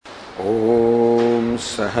ॐ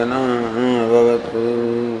सहना भवतु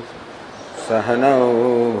सहनौ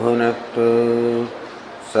भुनक्तु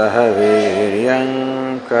सह वीर्यं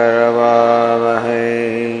करवावहै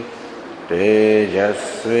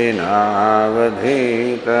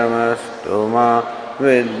तेजस्विनावधीतमस्तु मा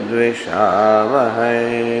विद्विषावहै।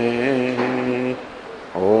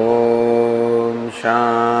 ॐ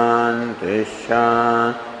शान्ति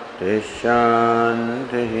शान्ति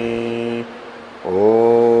शान्तिः। ॐ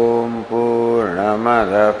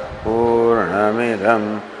पूर्णमदः पूर्णमिदं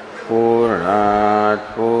पूर्णात्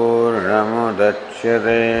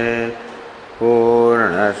पूर्णमुदच्यते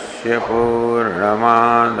पूर्णस्य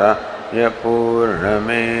पूर्णमादाय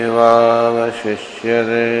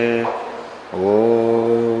पूर्णमेवावशिष्यते। ॐ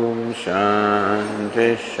शान्ति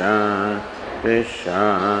शान्ति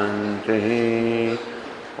शान्तिः।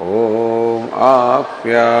 ॐ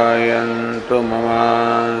आप्यायन्तु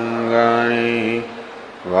ममाङ्गानि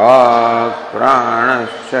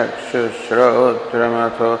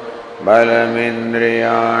वाक्प्राणश्चक्षुश्रोत्रमथो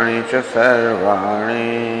बलमिन्द्रियाणि च सर्वाणि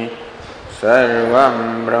सर्वं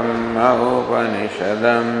ब्रह्म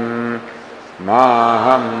उपनिषदं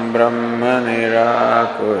माहं ब्रह्म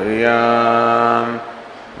निराकुर्याम्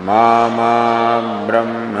मा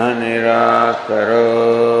ब्रह्म निराकरोत्।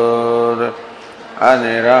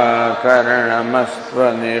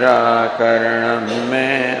 अनिराकरणमस्त्वनिराकरणं मे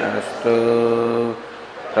अस्तु।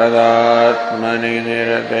 तदात्मनि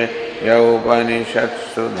निरते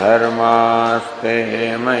यौपनिषत्सु धर्मास्ते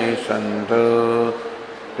मयि सन्तु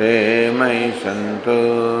ते मयि सन्तु।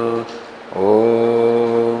 ॐ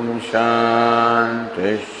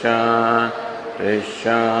शान्ति शान्ति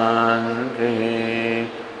शान्तिः।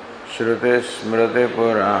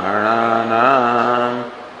 श्रुतिस्मृतिपुराणानाम्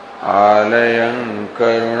आलयं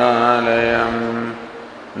करुणालयं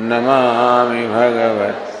नमामि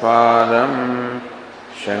भगवत्पादं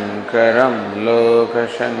शङ्करं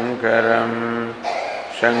लोकशङ्करं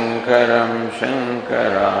शङ्करं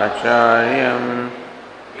शङ्कराचार्यं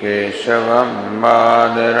केशवं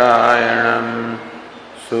बादरायणं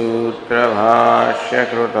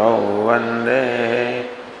सूत्रभाष्यकृतौ वन्दे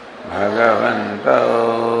भगवन्तौ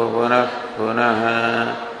पुनः पुनः।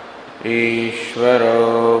 ईश्वरो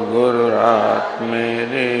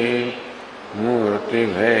गुरुरात्मेति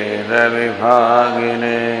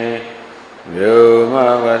मूर्तिभेदविभागिने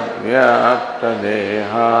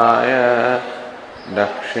व्योमवद्व्याप्तदेहाय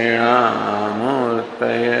दक्षिणामूर्तये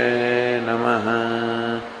नमः।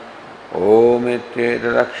 ॐ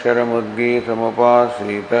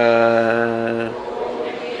इत्येतदक्षरमुद्गीतमुपासीत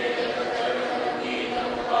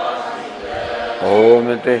ॐ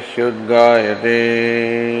इति ह्युद्गायते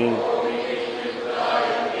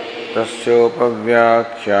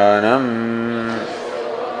तस्योपव्याख्यानम्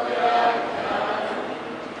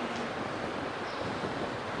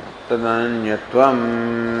तदन्यत्वम्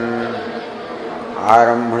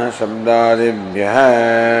आरम्भणशब्दादिभ्यः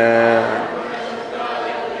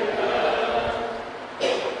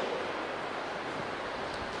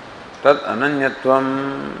तत् अनन्यत्वम्.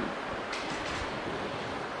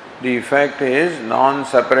 The effect is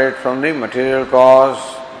non-separate from the material cause,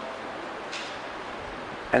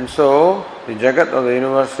 and so the Jagat of the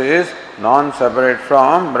universe is non-separate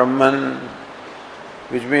from Brahman,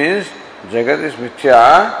 which means Jagat is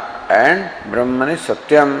Mithya and Brahman is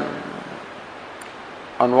Satyam.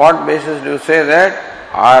 On what basis do you say that?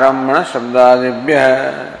 Arambhana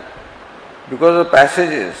Shabdadibhya. Because of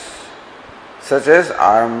passages such as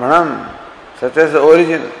Arambhanam, such as the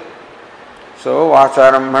origin. So,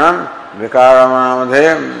 Vacharambhanam,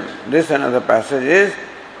 Vikaramanamodhayam, this and other passages,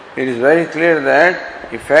 it is very clear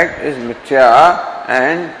that effect is Mithya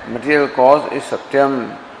and material cause is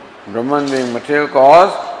Satyam. Brahman being material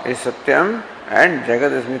cause is Satyam and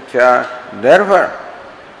Jagat is Mithya. Therefore,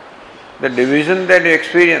 the division that you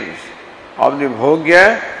experience of the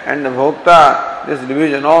Bhogya and the Bhokta, this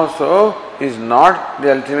division also is not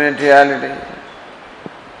the ultimate reality.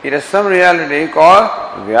 It has some reality called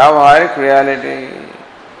Vyavaharik reality.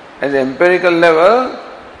 At the empirical level,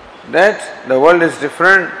 that the world is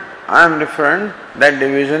different, I am different, that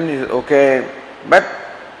division is okay. But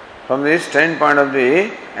from the standpoint of the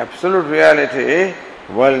absolute reality,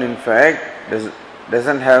 world in fact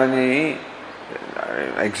doesn't have any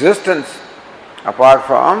existence apart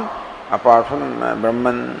from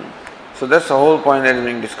Brahman. So that's the whole point that is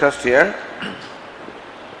being discussed here.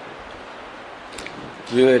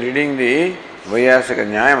 We were reading the Vaiyasika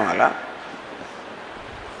Nyayamala.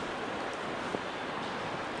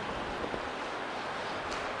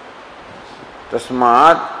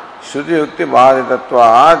 Tasmat Shruti Yukti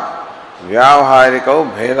Bhaditattvad Vyavaharikau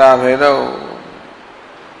Bheda Bhedau.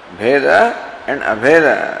 Bheda and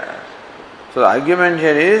Abheda. So the argument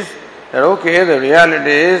here is that okay, the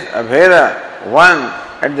reality is abheda, one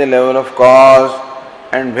at the level of cause,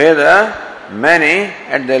 and bheda, many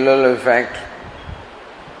at the level of effect.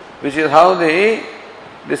 Which is how the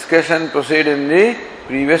discussion proceeded in the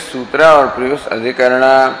previous sutra or previous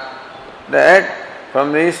adhikarana, that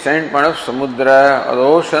from the standpoint of samudra or the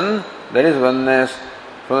ocean, there is oneness.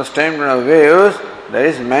 From the standpoint of waves, there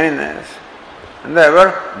is manyness. And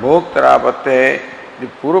therefore, bhoktarapatya, the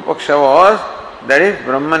Purva Paksha was that if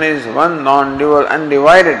Brahman is one, non-dual,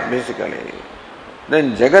 undivided basically,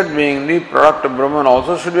 then Jagat being the product of Brahman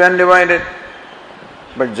also should be undivided.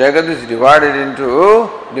 But Jagat is divided into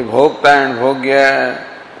the Bhokta and Bhogya,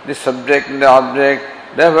 the subject and the object.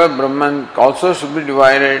 Therefore, Brahman also should be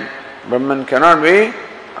divided. Brahman cannot be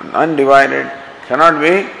undivided, cannot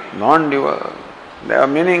be non-dual.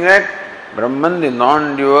 Meaning that Brahman, the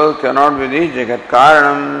non-dual, cannot be the Jagat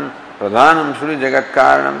Karanam. Pradhanam should be Jagat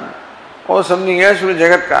Karanam. Or something else should be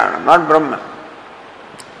Jagat Karanam, not Brahman.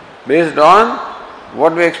 Based on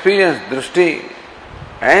what we experience, drishti,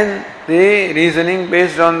 and the reasoning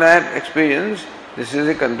based on that experience, this is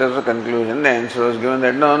the conclusion. The answer was given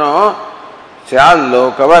that no, Chal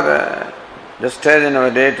Lokavad. Just as in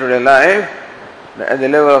our day-to-day life, at the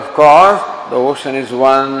level of cause, the ocean is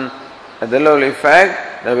one. At the level of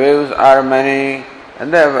effect, the waves are many.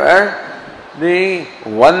 And therefore, the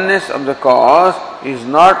oneness of the cause is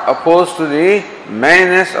not opposed to the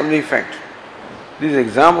manyness of the effect. This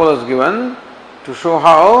example was given to show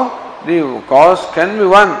how the cause can be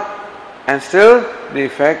one and still the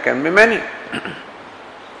effect can be many.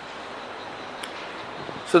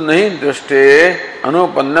 So, nahi drishte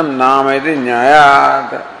anupannam namayati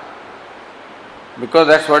nyayat. Because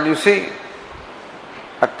that's what you see.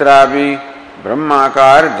 Atrabi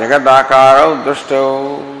brahmakar jagadakara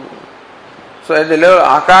drishto. So, at the level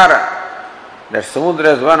of akara, that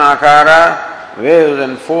samudra is one akara, waves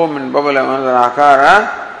and foam and bubble are another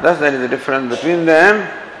akara, thus there is a difference between them.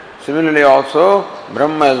 Similarly also,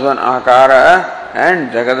 Brahma is one akara and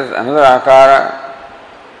Jagat is another akara.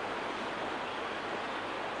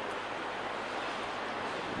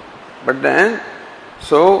 But then,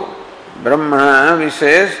 so Brahma, we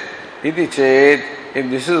says, iti chet, if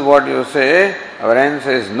this is what you say, our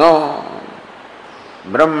answer is no.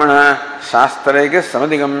 Brahmana shastraika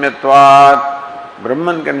samadigamyatvat.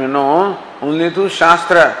 Brahman can be known only through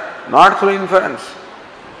shastra, not through inference.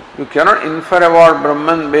 You cannot infer about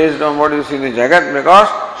Brahman based on what you see in the Jagat because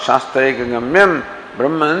shastraika gamyam.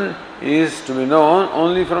 Brahman is to be known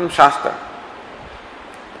only from shastra.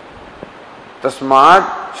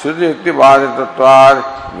 Tasmat Shruti Yukti Bhaditattvad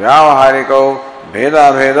Vyavahariko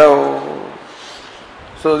Bheda Bhedao.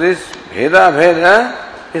 So this Bheda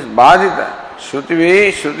Bheda is Bhadita.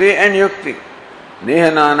 Shruti and Yukti.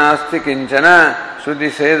 Deha Nanasti Kinchana.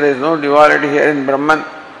 Shruti says there is no duality here in Brahman.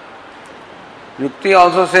 Yukti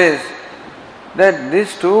also says that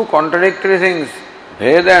these two contradictory things,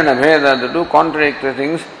 Bheda and Abheda, the two contradictory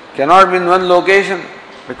things, cannot be in one location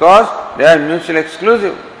because they are mutually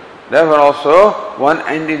exclusive. Therefore also one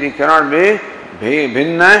entity cannot be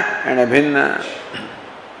bhinna and abhinna.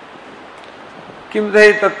 Kim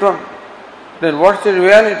tahi tattvam? Then what's the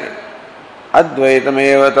reality?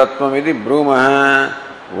 Advaitameva tattvam iti brumaha.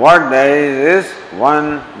 What there is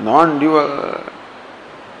one non-dual.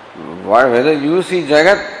 Whether you see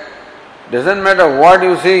Jagat, doesn't matter what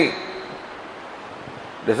you see,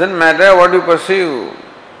 doesn't matter what you perceive.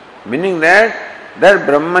 Meaning that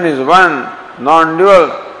Brahman is one,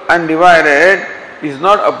 non-dual, undivided, is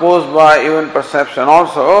not opposed by even perception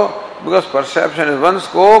also, because perception is one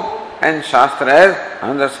scope and Shastra has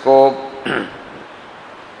another scope.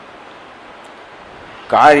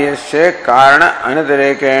 Karyasya karana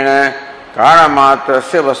anatirekena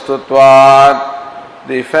karanamatrasya vastutvat.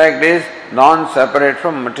 The effect is non-separate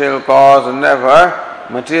from material cause and therefore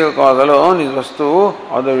material cause alone is vastu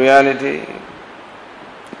or the reality.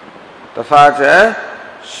 Tathacha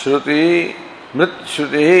shruti mrit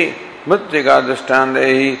mritika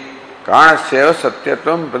drishtandaihi karanasya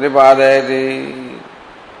satyatvam pratipadayati.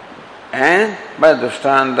 And by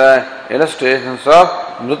drishtanta illustrations of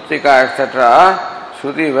mritika etc.,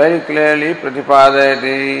 Shruti very clearly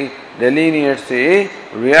pratipadayati, delineates the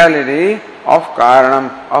reality of karanam,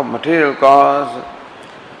 of material cause.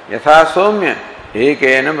 Yatha somya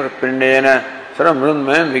ekena mritpindena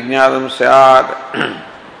saramrunmayam vijñātam syāt.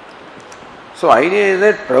 So idea is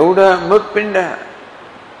that prauda mritpinda.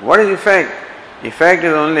 What is effect? Effect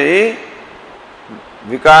is only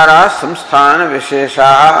vikara samsthana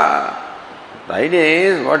vishesha. The idea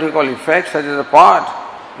is what you call effect, such as a pot,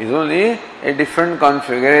 is only a different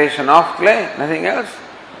configuration of clay, nothing else.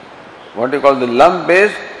 What you call the lump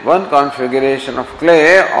is one configuration of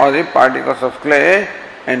clay or the particles of clay,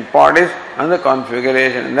 and pot is another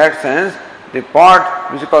configuration. In that sense, the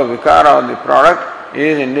pot, which is called vikara or the product,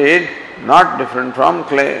 is indeed not different from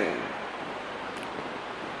clay.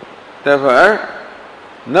 Therefore,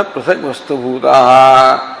 na prasak vastu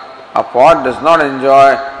bhutaha, a pot does not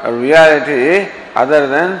enjoy a reality other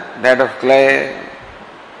than that of clay.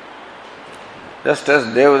 Just as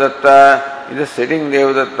Devadatta is a sitting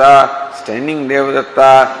Devadatta, standing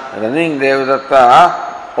Devadatta, running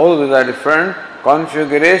Devadatta, all these are different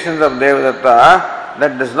configurations of Devadatta.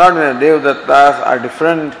 That does not mean Devadattas are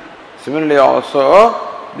different. Similarly also,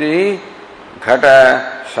 the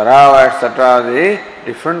Ghata, Sharava, etc. are the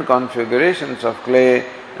different configurations of clay,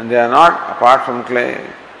 and they are not apart from clay.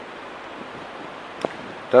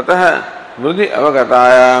 Tatah Vrudi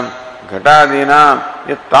Avagataya Ghatadina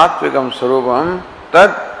Yat Tatvikam Sarupam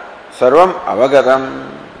Tad Sarvam Avagatam.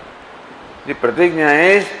 The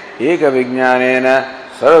pratigna is Eka Vijnanena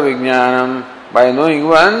Sarva Vijnanam. By knowing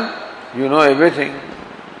one, you know everything.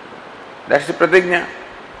 That's the pratigna.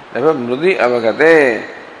 Therefore, Mrudi Avagate.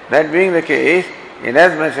 That being the case,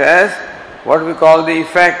 inasmuch as what we call the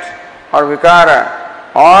effect or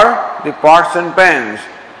vikara or the pots and pans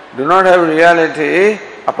do not have reality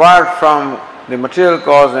apart from the material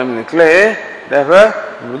cause, namely clay, therefore,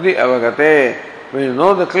 Mrudi Avagate. When you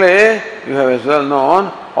know the clay, you have as well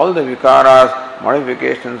known all the vikaras,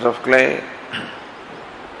 modifications of clay.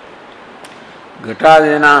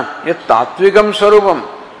 Ghatadena yat tatvikam sarupam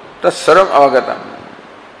tas sarvam avagatam.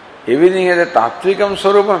 Everything has a tatvikam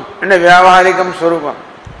sarupam and a vyavaharikam sarupam.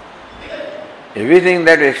 Everything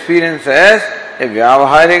that you experience has a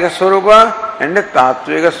vyavaharika sarupa and a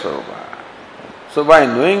tatvika sarupa. So by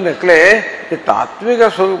knowing the clay, the tatvika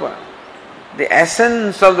sarupa, the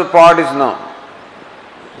essence of the pot is known.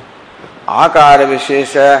 Akara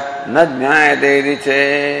vishesha na jnayate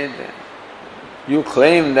chet. You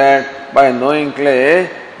claim that by knowing clay,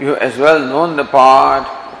 you have as well known the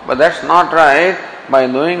pot, but that's not right. By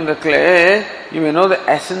knowing the clay, you may know the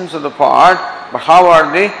essence of the pot, but how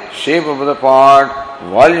are the shape of the pot,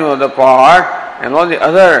 volume of the pot, and all the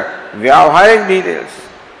other vyavaharik details.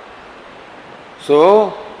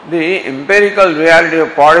 So, the empirical reality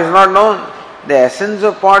of pot is not known. The essence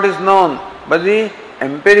of pot is known, but the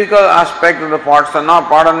empirical aspect of the pots are not,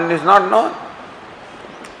 pot and is not known.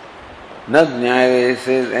 Na jnayate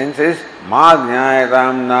says, ma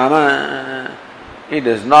jnayatam nama. It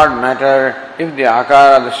does not matter if the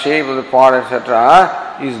akara, the shape of the pot,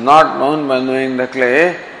 etc., is not known by knowing the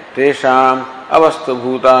clay. Tesham avastu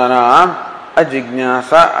bhutanam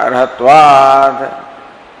ajijnasa arhatvad.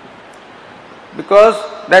 Because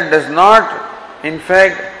that does not, in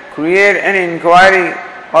fact, create any inquiry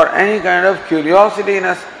or any kind of curiosity in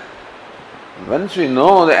us. Once we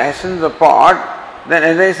know the essence of pot, then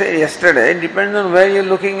as I said yesterday, it depends on where you're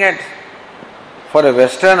looking at. For a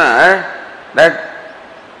Westerner, that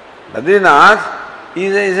Badrinath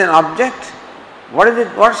is an object. What is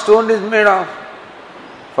it? What stone is made of?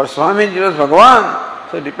 For Swamiji was Bhagavan.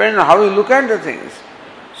 So it depends on how you look at the things.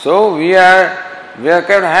 So we are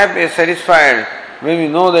kept happy, satisfied when we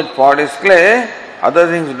know that pot is clay. Other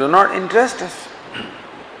things do not interest us.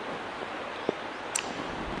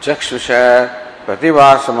 Chakshusha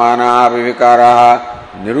pratibhasamana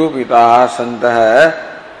vivikaraha nirupitaha santah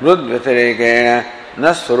mrudvyatirekena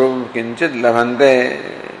na swarup kinchit labhante.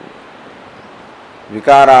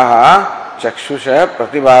 Vikaraha chakshusha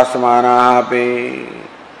pratibhasamana api.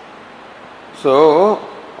 So,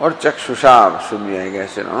 or chakshusha should be, I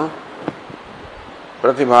guess,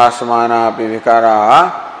 Pratibhasamana api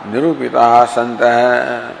vikaraha nirupitaha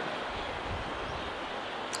santah.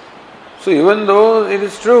 So even though it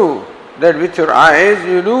is true that with your eyes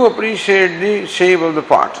you do appreciate the shape of the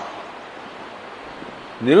pot,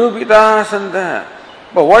 nirupitaha santah,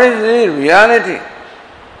 but what is the reality?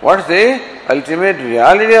 What is the ultimate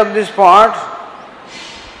reality of this pot?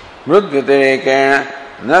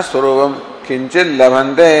 Mrudvyatirekena na swarupam kinchit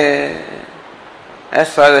labhante.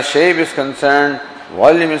 As far as the shape is concerned,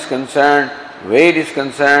 volume is concerned, weight is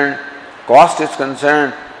concerned, cost is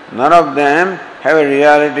concerned, none of them have a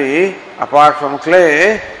reality apart from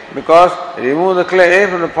clay, because remove the clay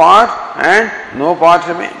from the pot and no pot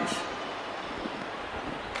remains.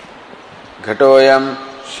 Ghatoyam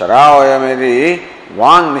sharaoyam edi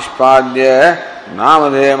vang nishpadya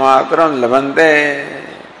namadhe matram labhante.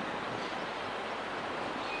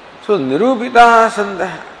 So nirupitaha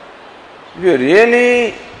santah. If you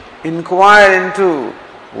really inquire into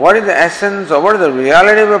what is the essence or what is the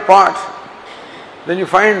reality of a pot, then you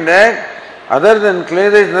find that other than clay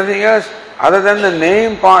there is nothing else other than the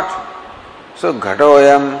name pot. So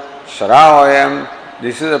ghatoyam Sharahoyam,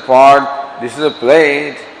 this is a pot, this is a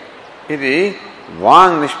plate. Iti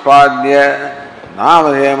Vang Nishpadya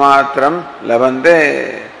Namadhe Matram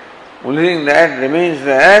Labante. Only thing that remains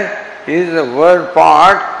there is the word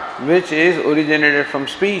part which is originated from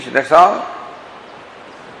speech. That's all.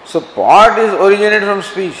 So pot is originated from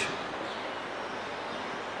speech.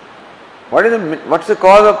 What's the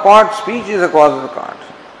cause of pot? Speech is the cause of the pot.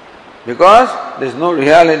 Because there is no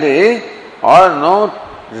reality or no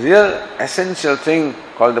real essential thing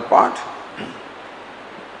called the pot.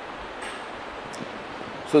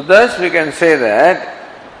 So thus we can say that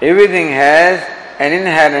everything has an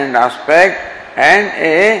inherent aspect and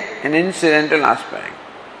an incidental aspect,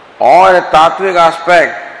 or a tattvic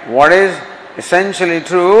aspect, what is essentially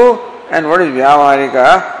true and what is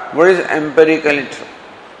vyavaharika, what is empirically true.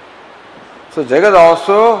 So Jagat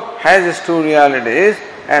also has its two realities,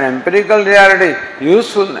 an empirical reality,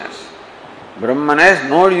 usefulness. Brahman has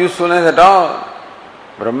no usefulness at all.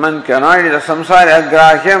 Brahman cannot, it is a samsara,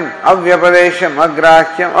 agrahyam, avyapadesham,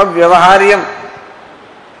 agrahyam, avyavaharyam.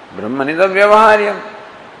 Brahman is avyavaharyam.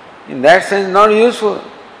 In that sense, not useful.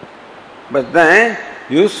 But then,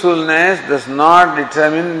 usefulness does not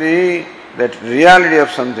determine that reality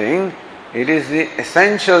of something. It is the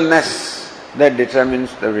essentialness that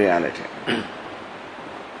determines the reality.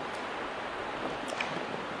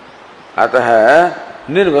 अतः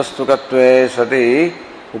निर्वस्तुकत्वे सति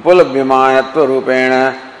उपलभ्यमानत्व रूपेण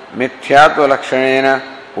मिथ्यात्व लक्षणेन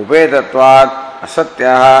उपेतत्वात्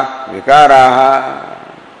असत्याः विकाराः.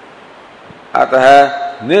 अतः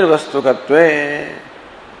निर्वस्तुकत्वे,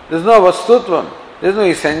 there is no vastutvam, there is no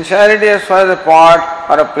essentiality as far as a pot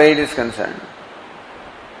or a plate is concerned.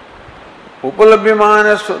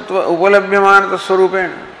 Upalabhyamanatva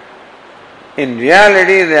swarupena. In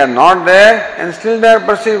reality they are not there and still they are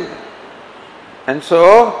perceived. And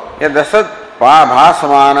so, yadasat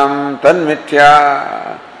bhasamanam tan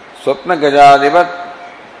mithya swapna gajadivat.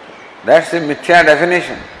 That's the mithya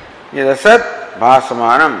definition. Yadasat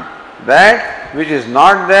bhasamanam. That which is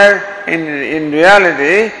not there in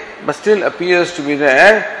reality but still appears to be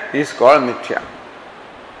there is called mithya.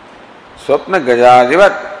 Swapna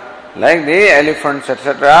gajadivat. Like the elephants,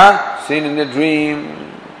 etc., seen in the dream.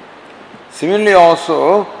 Similarly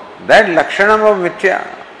also, that lakshanam of mithya,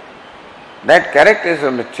 that character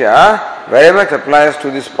of mithya very much applies to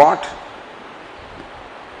this pot.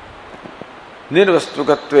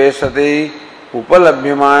 Nirvastukatve sati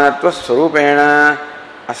upalabhyamanatva swarupena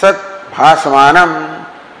asat bhasamanam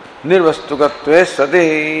nirvastukatve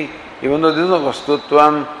sati. Even though there is no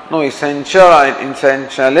vastutvam, no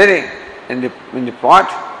essentiality in the pot,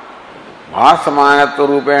 bhasamanatva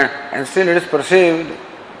rupena, and still it is perceived.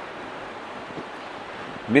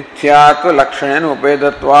 Mithyatva lakshanen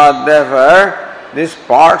upedatvat. Therefore, these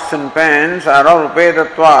pots and pans are all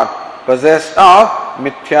upedatvat, possessed of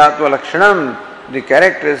mithyatva lakshanam, the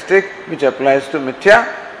characteristic which applies to mithya.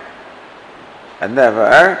 And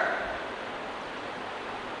therefore,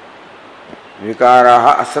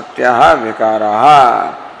 vikaraha asatyaha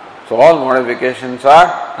vikaraha. So all modifications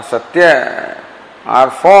are asatya,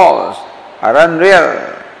 are false, are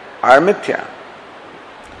unreal, are mithya.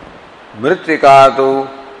 Mritika tu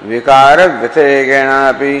vikara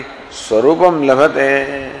vyatirekena api swarupam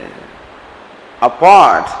labhate. A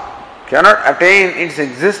pot cannot attain its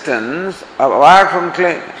existence apart from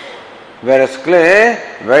clay, whereas clay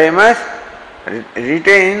very much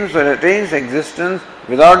retains or attains existence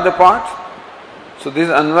without the pot. So this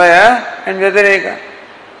is Anvaya and Vyatireka.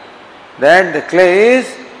 That the clay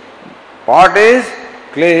is, pot is,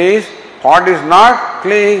 clay is, pot is not,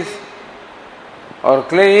 clay is. Or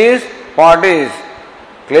clay is, pot is.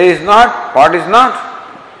 Clay is not, pot is not.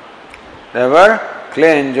 Therefore,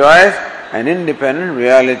 clay enjoys an independent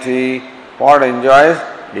reality, pot enjoys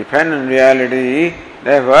dependent reality.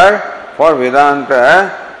 Therefore, for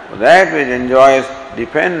Vedanta, that which enjoys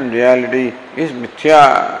dependent reality is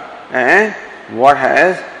mithya, and what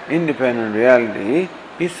has independent reality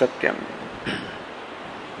is satyam.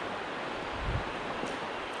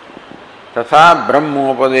 Tatha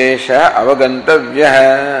brahmopadesha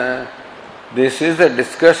avagantavya. This is a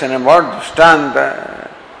discussion about drishtanta.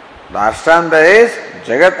 The drishtanta is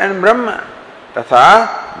Jagat and Brahma. Tatha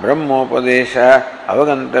brahmopadesha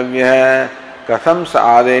avagantavya. Katham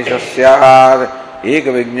sa adesha syad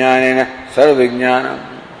eka vijnanena sarva vijnanam.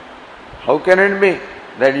 How can it be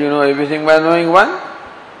that you know everything by knowing one?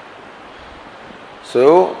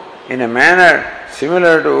 So, in a manner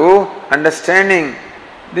similar to understanding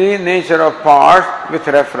the nature of parts with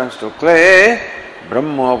reference to clay,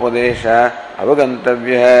 Brahmopadesha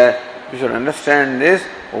avagantavya. You should understand this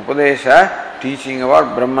Upadesha, teaching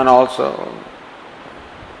about Brahman also.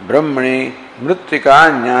 ब्रह्मणि मृत्तिका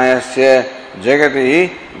न्यायस्य जगति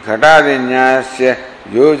घटादि न्यायस्य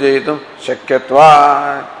योजयितुं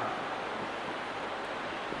शक्यत्वात्.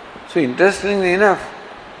 So interestingly enough,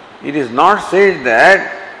 it is not said that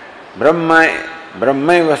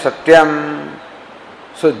Brahmaiva Satyam,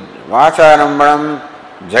 so Vacharambram,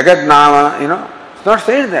 Jagat Nama, it's not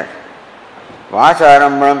said that.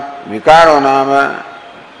 Vacharambram, Vikaro Nama,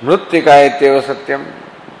 Mrittika Ityeva Satyam.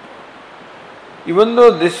 Even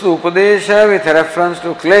though this Upadesha with reference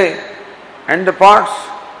to clay and the pots,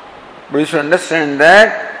 but you should understand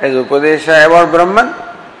that as Upadesha about Brahman,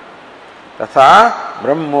 Tatha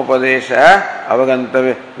Brahmopadesha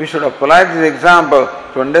Avagantavya. We should apply this example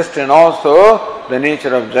to understand also the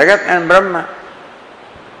nature of Jagat and Brahma.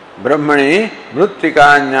 Brahmani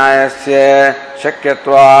Mrittika Nyayasya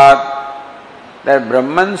Shakyatvat. That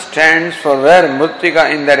Brahman stands for where Mrittika,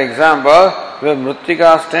 in that example, where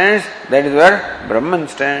Mrittika stands, that is where Brahman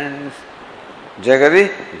stands. Jagati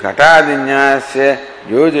Ghatadi Nyayasya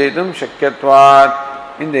Yojayitum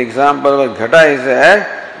Shakyatvat. In the example where Ghata is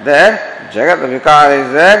there Jagat Vikara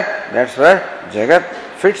is there, that's where Jagat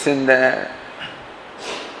fits in there.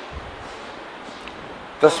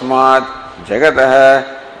 Tasmat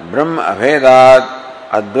Jagataha Brahma Abhedat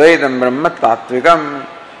Advaitam Brahma Tatvikam.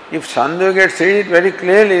 If Chandogya had said it very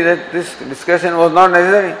clearly that this discussion was not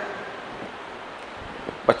necessary.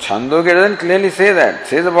 But Chandogya doesn't clearly say that. It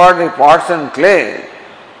says about the pots and clay.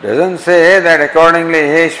 Doesn't say that accordingly,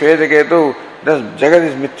 hey Shvetaketu, this Jagat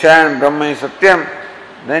is Mithya and Brahma is Satyam.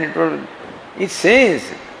 Then it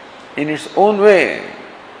says in its own way,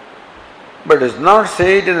 but does not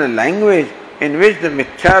say it in a language in which the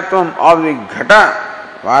Mithyatvam of the Ghata,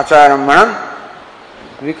 Vacharammanam,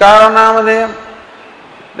 Vikara Namadeyam.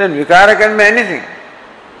 Then Vikara can be anything.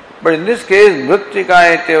 But in this case,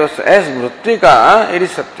 Mrittika as Mrittika, it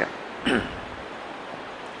is Satyam.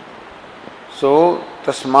 So,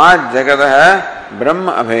 Tasmat Jagataha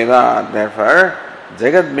Brahma Abheda. Therefore,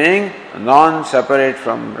 Jagat being non-separate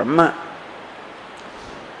from Brahma.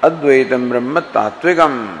 Advaitam Brahma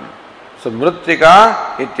Tatvikam. So,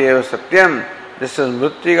 Mrittika ityeva Satyam. This is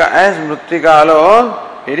Mrittika as Mrittika alone,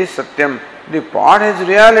 it is Satyam. The pot has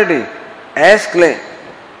reality as clay.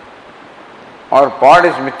 Or pot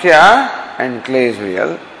is Mithya and clay is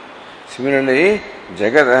real. Similarly,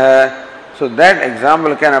 Jagat. So that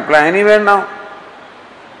example can apply anywhere now.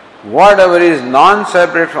 Whatever is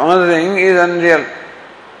non-separate from another thing is unreal.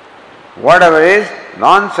 Whatever is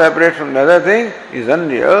non-separate from the other thing is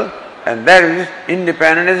unreal, and that is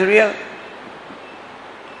independent is real.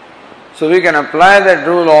 So we can apply that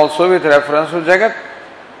rule also with reference to Jagat.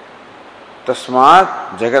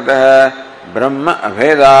 Tasmat Jagataha Brahma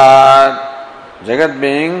Abhedat. Jagat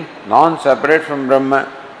being non-separate from Brahma.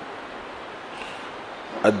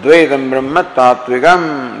 Advaitam Brahma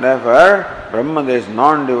Tatvikam. Therefore, Brahma that is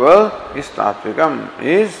non-dual is Tatvikam,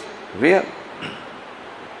 is real.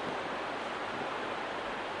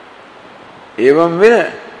 Evam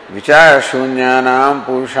vid vichara shunyanam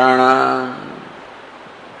purushanam.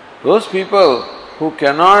 Those people who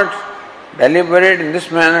cannot deliberate in this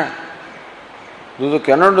manner, those who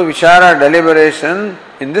cannot do vichara deliberation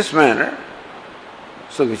in this manner,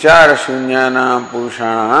 so vichara shunyanam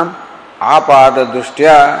purushanam apada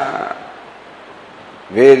dushtya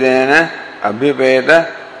vedena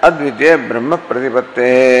abhipeda advitya brahma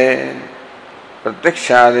pratipatte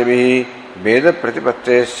pratyakshadibihi veda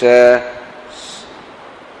pratipattesya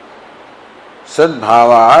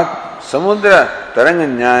sadbhavat samudra taranga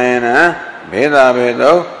nyayena bheda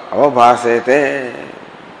bhedo avabhasete.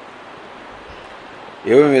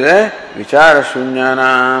 Evamida vichara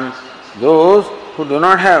shunyanam, those who do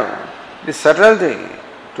not have the subtlety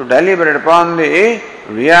to deliberate upon the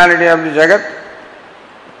reality of the Jagat,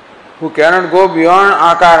 who cannot go beyond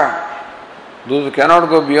akara, those who cannot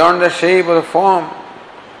go beyond the shape or the form.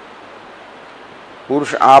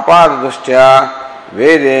 Purusha apad dushtya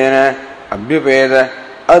vedena abhyupeda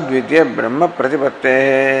advitya brahma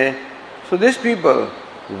pratipatte. So these people,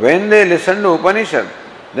 when they listen to Upanishad,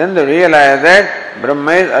 then they realize that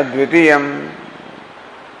Brahma is advitiyam.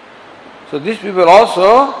 So these people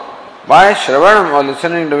also, by Shravanam or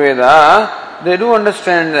listening to Veda, they do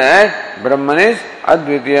understand that Brahman is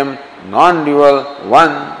advitiyam, non-dual,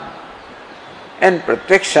 one. And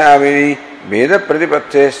pratyakshaviri Veda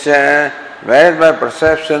pratipattesya, whereas by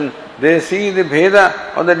perception they see the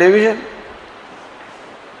Veda or the division.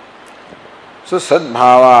 So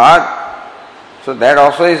sadbhavat, so that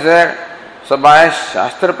also is there. So by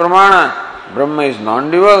Shastra Pramana, Brahma is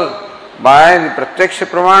non-dual. By the Pratyaksha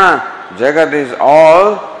Pramana, Jagat is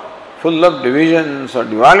all full of divisions or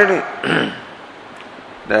duality.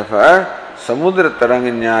 Therefore, samudra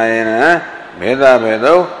taranganyayena bheda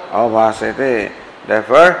bhedo avabhasete.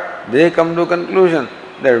 Therefore, they come to conclusion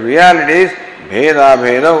that reality is bheda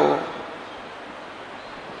bhedo.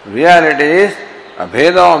 Reality is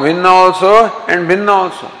abheda, bhinna also and bhinna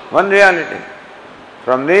also. One reality.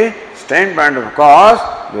 From the standpoint of cause,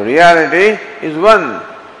 the reality is one.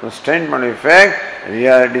 From the standpoint of effect,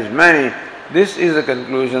 reality is many. This is the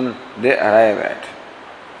conclusion they arrive at.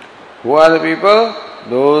 Who are the people?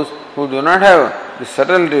 Those who do not have the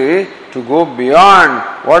subtlety to go beyond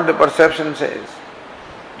what the perception says.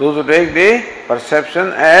 Those who take the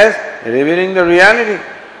perception as revealing the reality.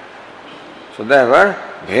 So therefore,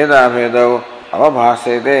 bheda bhedo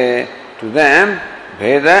avabhasete. To them,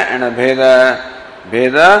 bheda and abheda.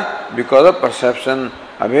 Bheda because of perception,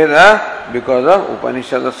 abheda because of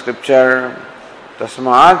Upanishad or scripture.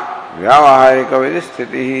 Tasmat vyavaharika vidi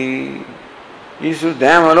sthitihi. It is to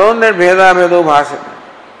them alone that bheda bhedo bhasate.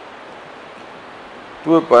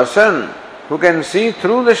 To a person who can see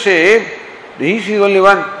through the shape, he sees only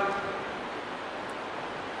one.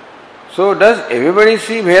 So does everybody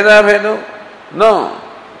see bheda bhedo? No.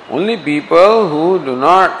 Only people who do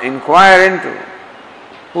not inquire into,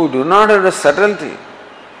 who do not have the subtlety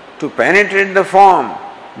to penetrate the form,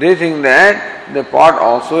 they think that the pot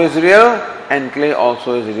also is real and clay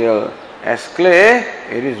also is real. As clay,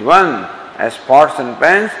 it is one. As pots and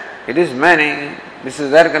pans, it is many. This is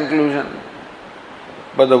their conclusion.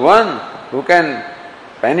 But the one who can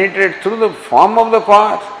penetrate through the form of the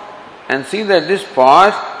pot and see that this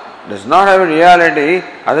pot does not have a reality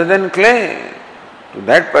other than clay, to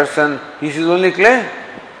that person, he sees only clay.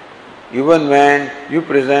 Even when you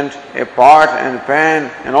present a pot and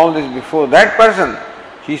pan and all this before that person,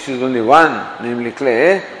 he sees only one, namely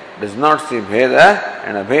clay, does not see bheda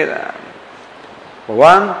and abheda.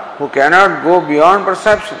 One who cannot go beyond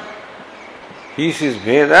perception, he sees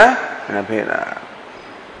bheda and abheda.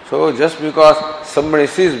 So just because somebody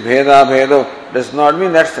sees bheda bhedo does not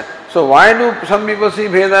mean that's... So why do some people see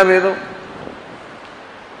bheda bhedo?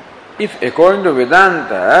 If according to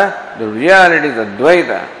Vedanta, the reality is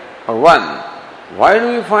Advaita or one, why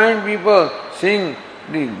do you find people seeing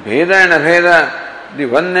the bheda and abheda, the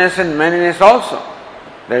oneness and manyness also?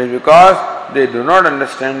 That is because they do not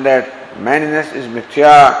understand that manyness is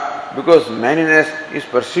mithya, because manyness is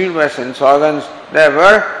perceived by sense organs,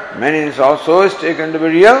 therefore manyness also is taken to be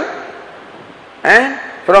real. And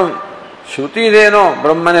from Shruti they know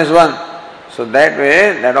Brahman is one. So that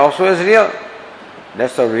way, that also is real.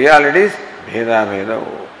 That's how reality is bheda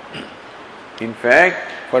bheda. In fact,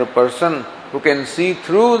 for a person who can see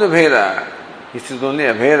through the bheda, he sees only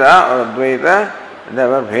abheda or advaita,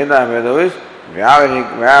 therefore bheda bheda is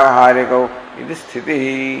vyavaharika, it is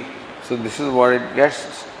sthitihi. So this is what it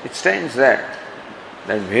gets, it stands that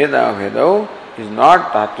bheda bheda is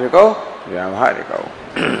not tattvika,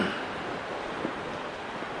 vyavaharika.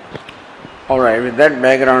 Alright, with that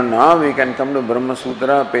background now, we can come to Brahma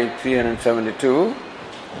Sutra, page 372.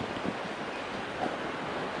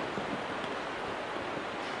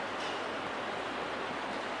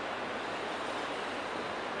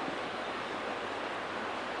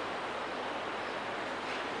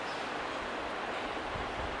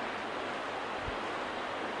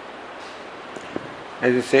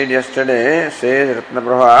 As we said yesterday, says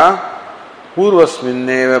Ratnaprabha,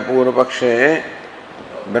 Purvasminneva Purvapakshe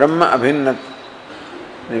Brahma Abhinnat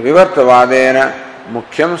Vivartavadena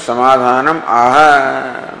Mukhyam Samadhanam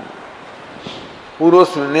Aha.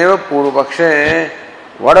 Purvasminneva Purvapakshe,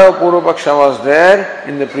 whatever Purvapaksha was there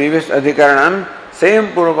in the previous Adhikaranam, same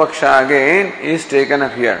Purvapaksha again is taken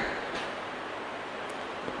up here.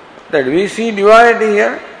 That we see duality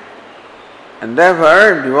here. And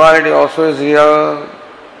therefore, duality also is real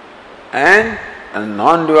and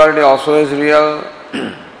non-duality also is real.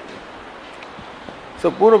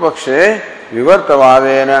 So, Purvapakshe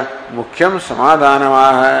Vivartavadena Mukhyam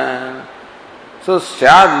Samadhanamaha. So,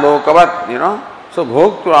 Syad Lokavat, so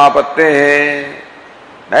Bhoktu Apatte.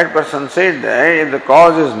 That person said that if the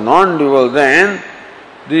cause is non-dual, then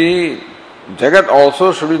the Jagat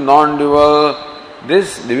also should be non-dual.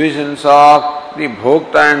 This divisions of the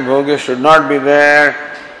Bhokta and Bhogya should not be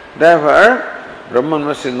there. Therefore, Brahman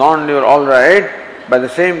must be non-dual, alright. By the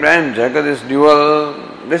same time, Jagat is dual.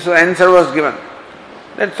 This answer was given.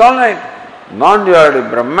 That's alright. Non-duality of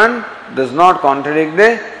Brahman does not contradict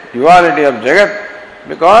the duality of Jagat,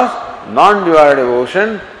 because non-duality of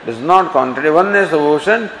ocean does not contradict, oneness of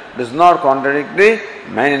ocean does not contradict the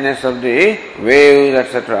manyness of the waves,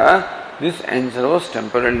 etc. This answer was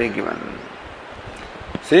temporarily given.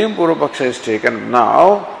 Same Purvapaksha is taken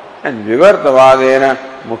now, and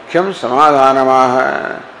Vivartavadena Mukhyam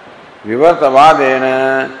Samadhanamaha.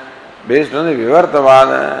 Vivartavadena, based on the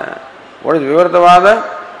Vivartavada. What is Vivartavada?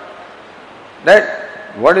 That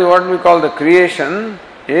what we call the creation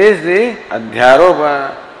is the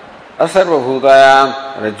Adhyaropa, Asarvabhutayam,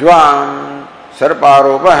 Rajvam,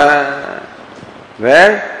 Sarparopa,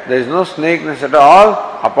 where there is no snakeness at all.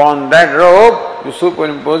 Upon that rope, you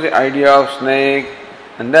superimpose the idea of snake,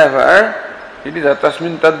 and therefore it is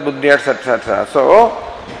Atasmin Tad Buddhi, etc. So,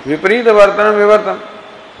 Viparita Vartanam Vivartam.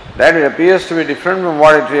 That it appears to be different from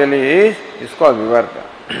what it really is called Vivarta.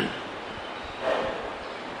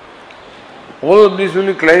 All of this will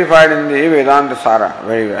be clarified in the Vedanta Sara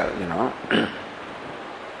very well, you know.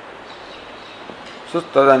 So,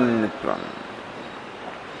 Tadanyatvam.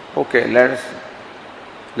 Okay, let us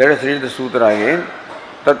read the sutra again.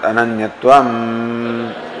 Tat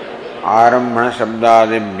Ananyatvam Arambhana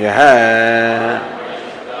Shabdadibhyah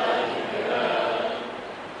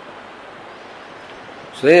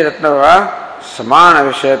Sri Ratnava Samana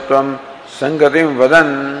Vishayatvam Sangatim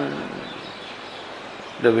Vadan.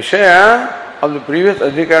 The Vishaya of the previous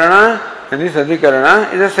Adhikarana and this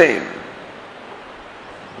Adhikarana is the same.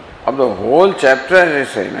 Of the whole chapter is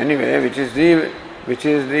the same. Anyway, which is the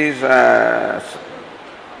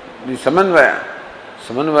Samanvaya.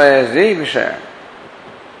 Samanvaya is the Vishaya.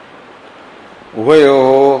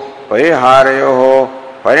 Uvayoho Pariharayoho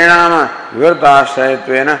Parinama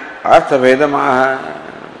Vivartashayatvena Arthabedamaha.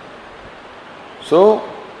 So,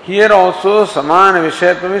 here also Samana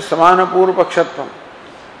Vishayatvam is Samana Purvapakshatvam.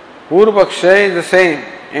 Purvapaksha is the same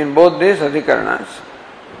in both these Adhikaranas.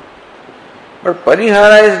 But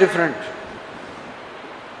Parihara is different.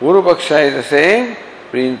 Purvapaksha is the same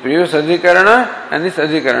in previous Adhikarana and this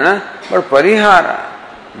Adhikarana, but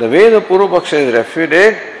Parihara, the way the Purvapaksha is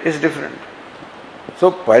refuted, is different.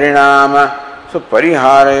 So Parinama, so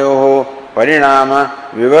Pariharayoho,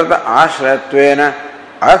 Parinama, Vivarta Ashrayatvena,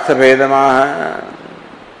 Arthabedamaha.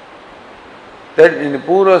 That in the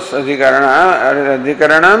Purva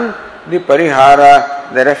Adhikaranam, the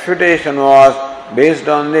Parihara, the refutation was based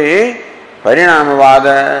on the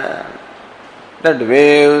Parinamavada, that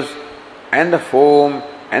waves and the foam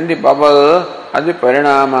and the bubble are the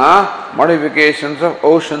Parinama modifications of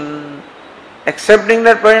ocean. Accepting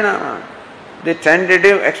that Parinama, the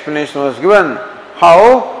tentative explanation was given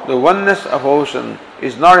how the oneness of ocean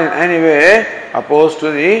is not in any way opposed to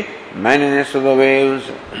the manyness of the waves.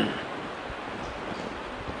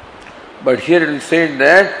 But here it is said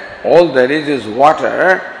that all there is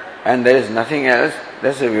water and there is nothing else.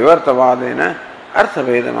 That is a Vivartavadena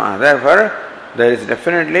Arthavedamaha. Therefore, there is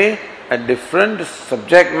definitely a different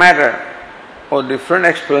subject matter or different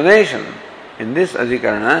explanation in this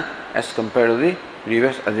Adhikarana as compared to the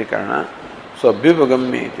previous Adhikarana. So,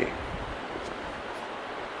 Abhyupagamyeti.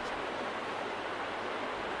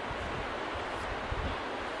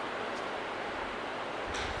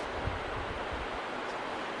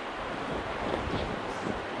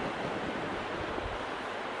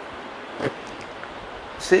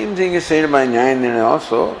 Same thing is said by Nyayendra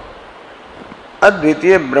also.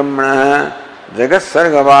 Advitiya Brahmana Jagat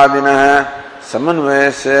Sargavadina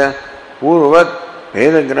Samanvayasya Purvat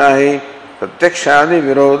Vedagrahi Pratyakshadi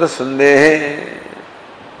Virodha Sandehe.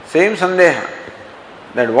 Same Sandeha.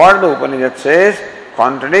 That what the Upanishad says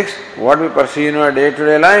contradicts what we perceive in our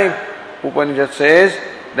day-to-day life. Upanishad says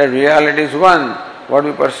that reality is one. What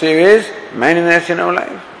we perceive is manyness in our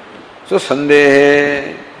life. So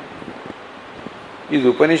Sandehe. Is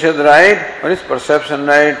Upanishad right or is perception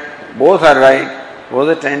right? Both are right. Was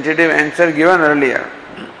a tentative answer given earlier.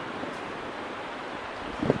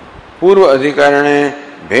 Purva Adhikarane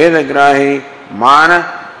Vedagrahi Mana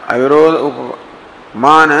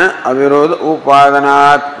Avirodha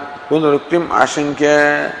Upadanat Punaruktim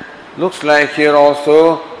Ashankya. Looks like here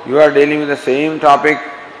also you are dealing with the same topic,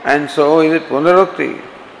 and so is it Punarukti.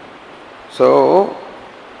 So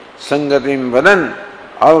Sangatim Vadan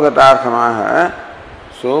Avagatarthamaha.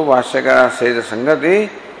 So Vashyakara says the Sangati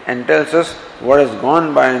and tells us what has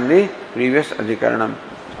gone by in the previous Adhikaranam.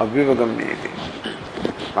 Abhyupagamyeti.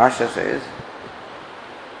 Bhashya says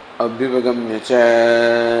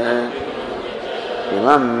Abhyupagamyacha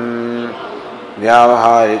Imam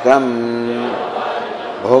Vyavaharikam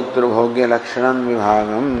Bhoktrubhogya Lakshanam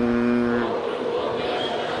Vibhagam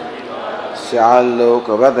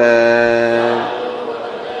Syallokavata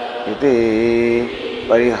Iti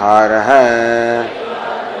Pariharaha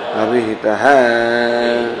Abhihitaha.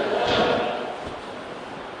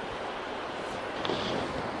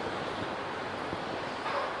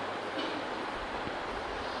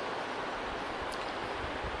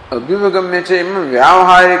 Abhyupagamyacha imam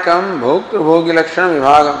vyavaharikam bhokta bhogi lakshana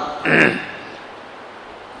vibhagam.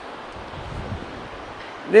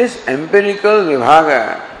 This empirical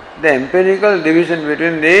vibhaga, the empirical division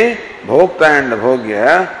between the bhokta and the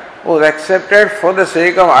bhogya was accepted for the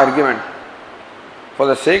sake of argument. For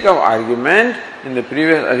the sake of argument, in the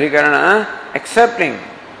previous adhikarana, accepting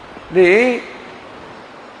the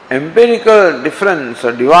empirical difference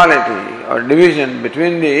or duality or division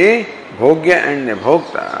between the bhogya and the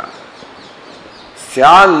bhokta.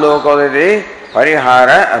 Syal lokavati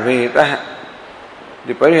parihara abhita.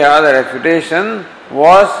 The parihara, the refutation,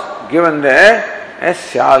 was given there as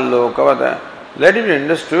syal lokavata. Let it be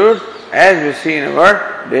understood as we see in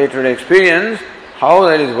our day-to-day experience, how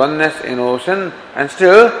there is oneness in ocean and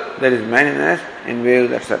still there is manyness in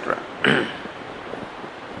waves, etc.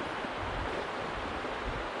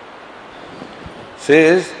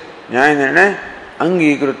 Says Nyayana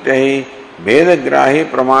Angikritya hi Vedagrahi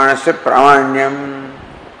Pramanasya Pramanyam.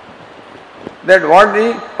 That what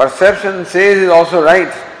the perception says is also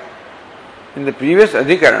right. In the previous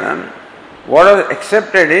adhikaranam, what was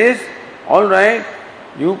accepted is, all right,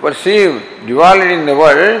 you perceive duality in the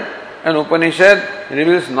world, and Upanishad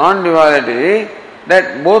reveals non-duality,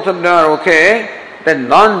 that both of them are okay, that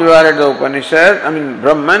non-duality of Upanishad,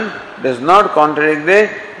 Brahman, does not contradict the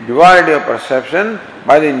duality of perception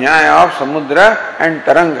by the nyaya of samudra and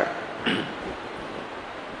taranga.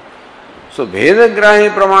 So, Vedagrahi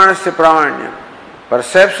Pramanasya Pramanyam.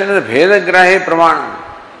 Perception is a Vedagrahi Pramanam.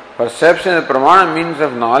 Perception is a Pramana, means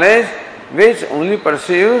of knowledge, which only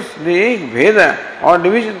perceives the Veda or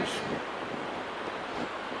divisions.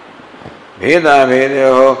 Veda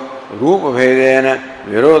Vedeho Rupa Vedena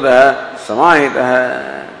Viroda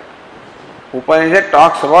Samahitaha. Upanishad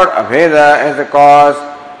talks about Aveda as a cause.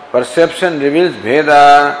 Perception reveals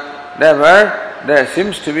Veda. Therefore, there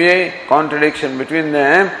seems to be a contradiction between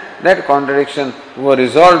them. That contradiction was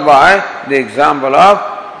resolved by the example of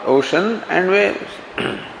ocean and waves.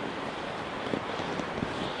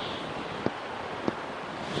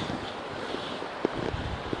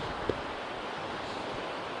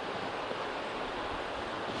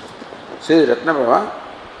 Says Ratnaprabha,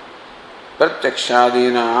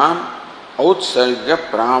 Pratyakshadinam Outsarga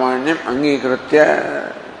Pramanyam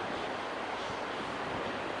Angikritya.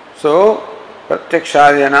 So,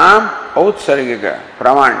 Pratyakshadinam Outsargika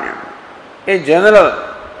Pramanyam. A general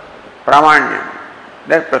Pramanyam.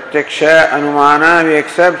 That Pratyaksha, Anumana, we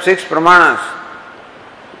accept 6 Pramanas.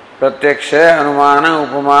 Pratyaksha, Anumana,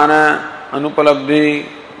 Upamana, Anupalabdhi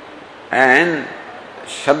and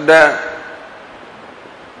Shabda.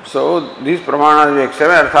 So these Pramanas we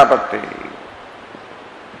accept Arthapatti.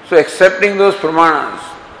 So accepting those Pramanas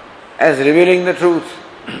as revealing the truth.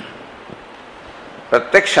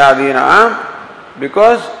 Pratyakshadina,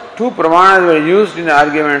 because 2 Pramanas were used in the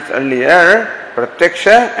arguments earlier,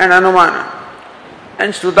 Pratyaksha and Anumana,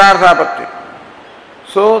 and Shrutarthapatti.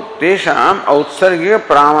 So Tesham Outsargika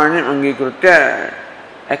Pramanyam Angikritya,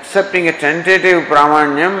 accepting a tentative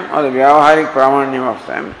Pramanyam or the Vyavaharik Pramanyam of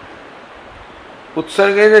them.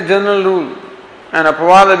 Utsarga is a general rule and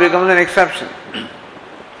Apavada becomes an exception.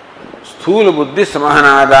 Sthula Buddhi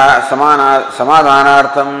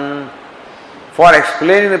Samadhanartham, for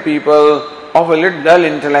explaining the people of a little dull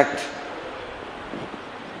intellect.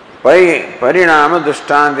 Parinama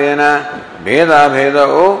Dushtantena Bheda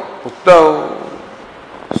Bhedao Uktau.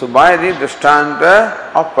 So by the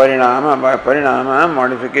Dushtanta of Parinama, by Parinama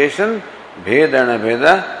modification, Bheda and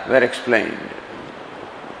Abheda were explained.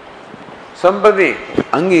 Sampati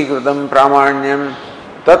Angikritam Pramanyam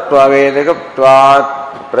Tattva Vedakaptvat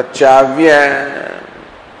Prachavya.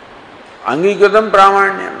 Angikritam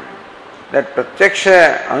Pramanyam, that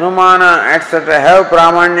Pratyaksha, Anumana, etc. have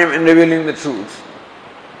Pramanyam in revealing the truth.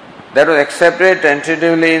 That was accepted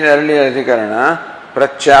tentatively in the earlier Adhikarana,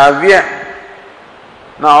 Prachavya.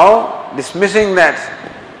 Now, dismissing that,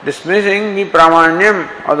 dismissing the Pramanyam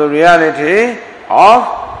or the reality of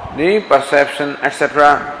the perception,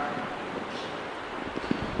 etc.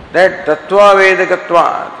 That Tattva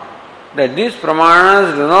Vedakatvat, that these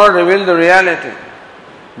Pramanas do not reveal the reality.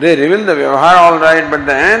 They reveal the Vyavahara all right, but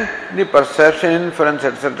then the perception, inference,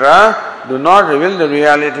 etc. do not reveal the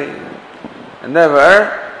reality. And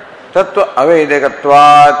therefore, Tattva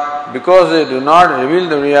Avedakatvat, because they do not reveal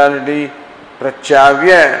the reality,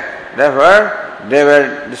 Prachavya, therefore they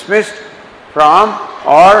were dismissed from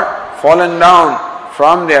or fallen down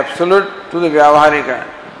from the Absolute to the Vyavaharika.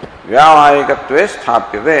 Vyavaharikatve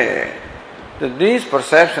sthapyate. That these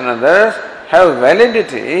perception others have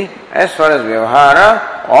validity as far as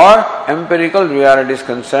Vyavahara or empirical reality is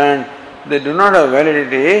concerned. They do not have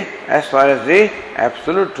validity as far as the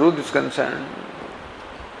absolute truth is concerned.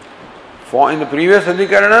 For in the previous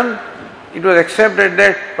Adhikaranam, it was accepted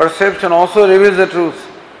that perception also reveals the truth.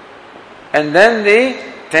 And then the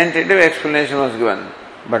tentative explanation was given.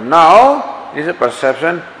 But now, is a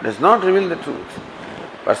perception does not reveal the truth.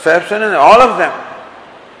 Perception is all of them.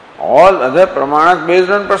 All other pramanas based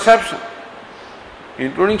on perception,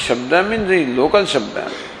 including Shabda means the local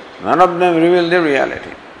Shabda. None of them reveal the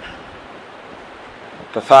reality.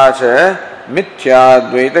 तथा च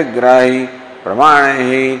मिथ्याद्वैतग्राही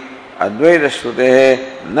प्रमाणैः अद्वैतश्रुतेः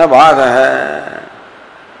न बाधः.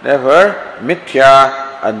 Therefore,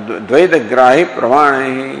 mithya advaitagrahi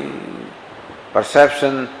pramanaihi,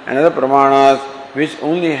 perception and other pramanas which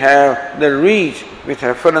only have the reach with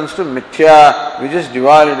reference to mithya, which is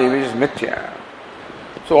duality, which is mithya.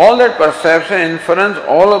 So all that perception, inference,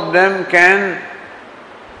 all of them can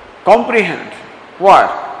comprehend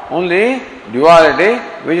what? Only duality,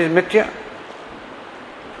 which is mithya.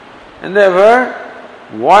 And therefore,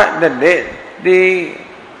 what the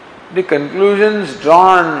conclusions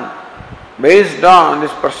drawn based on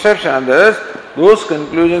this perception of others, those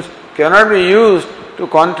conclusions cannot be used to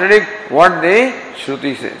contradict what the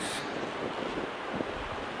Shruti says.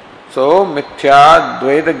 So, mithya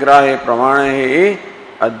dvaita grahi pramanahi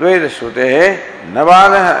advaita shrutehe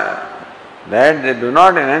navadaha. That they do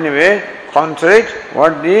not in any way contradict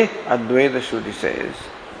what the Advaita Shruti says.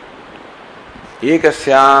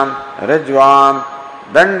 Ekasyam rajvam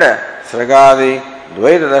danda sragadi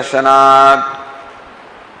dvaita darshanat.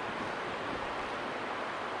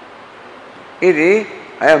 Iti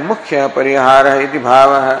ayam mukhya parihara iti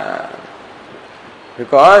bhavaha.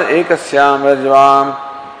 Because ekasyam rajvam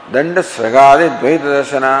danda sragadi dvaita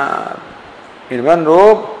darshanat. In one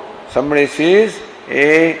rope, somebody sees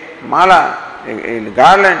a mala, a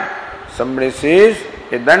garland. Somebody sees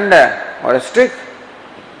a danda or a stick.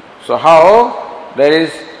 So how there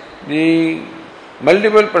is the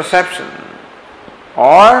multiple perception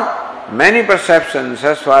or many perceptions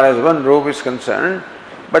as far as one rope is concerned,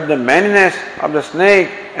 but the manyness of the snake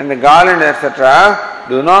and the garland, etc.,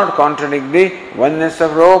 do not contradict the oneness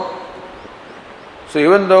of rope. So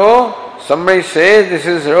even though somebody says this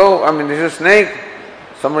is rope, this is snake,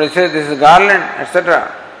 somebody says this is garland,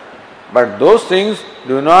 etc., but those things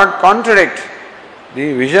do not contradict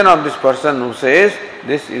the vision of this person who says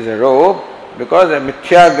this is a rope, because a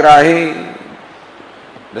mithyagrahi,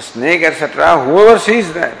 the snake, etc., whoever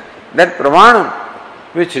sees that pramanam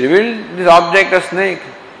which revealed this object as snake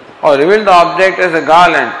or revealed the object as a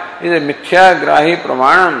garland is a mithyagrahi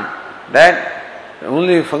pramanam that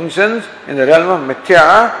only functions in the realm of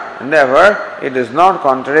mithya, and therefore it does not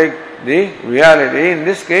contradict the reality, in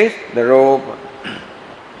this case the rope.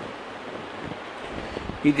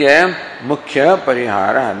 Ityam mukhya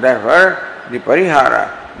parihara. Therefore, the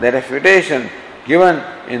parihara, the refutation given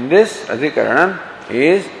in this adhikaranam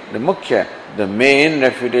is the mukhya, the main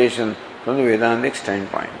refutation from the Vedantic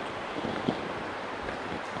standpoint.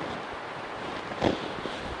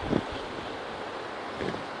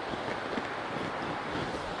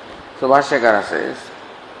 So Bhashyakara says,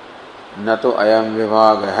 न तो अयम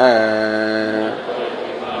विभाग है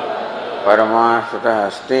परमार्थतः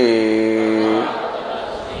अस्ति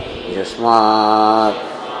यस्मात्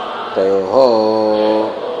तयोः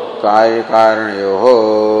कार्यकारणयोः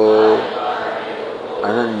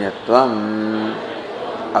अनन्यत्वम्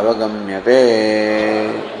अवगम्यते.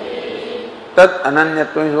 तत्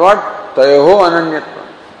अनन्यत्वम् is what? तयोः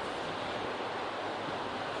अनन्यत्वम्.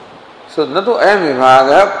 So न तो अयम विभाग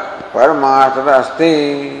परमार्थतः अस्ति.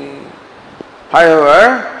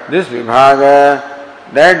 However, this vibhaga,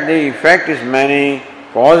 that the effect is many,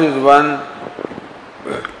 cause is one,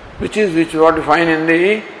 which what you find in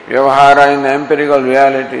the vyavahara, in the empirical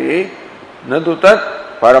reality, natu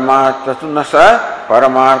tat paramartha nasa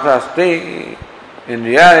paramartha asti. In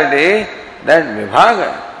reality, that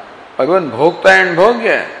vibhaga, even bhokta and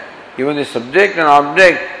bhogya, even the subject and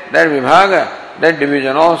object, that vibhaga, that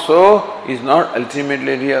division also is not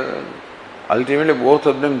ultimately real. Ultimately both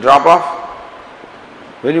of them drop off.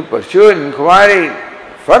 When you pursue inquiry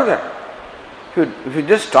further, if you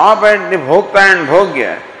just stop at the bhokta and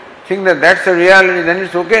bhogya, think that that's the reality, then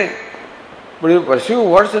it's okay. But if you pursue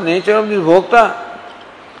what's the nature of this bhokta,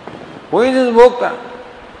 who is this bhokta?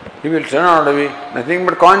 He will turn out to be nothing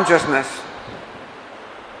but consciousness.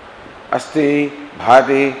 Asti,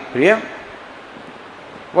 bhati, priyam.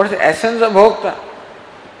 What is the essence of bhokta?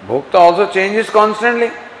 Bhokta also changes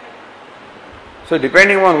constantly. So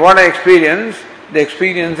depending on what I experience, the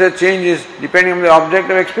experiencer changes depending on the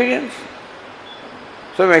object of experience.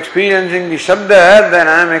 So if I am experiencing the Shabda, then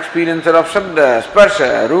I am experiencer of Shabda,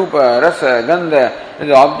 Sparsha, Rupa, Rasa, Gandha. When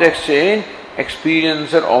the objects change,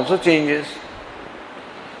 experiencer also changes.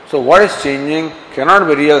 So what is changing cannot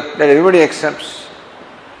be real, that everybody accepts.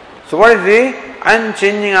 So what is the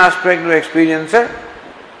unchanging aspect of experiencer?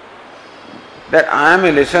 that I am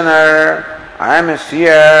a listener, I am a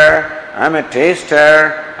seer, I am a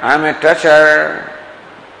taster, I am a toucher,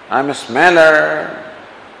 I am a smeller.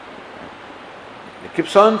 It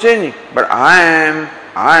keeps on changing. But I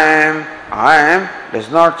am does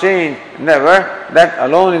not change. Never. That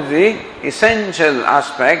alone is the essential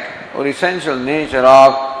aspect or essential nature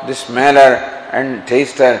of the smeller and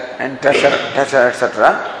taster and toucher,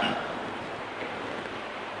 etc.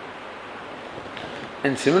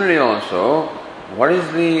 And similarly also, what is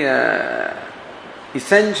the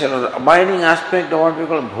essential or the abiding aspect of what we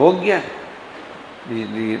call bhogya?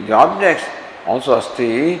 The objects also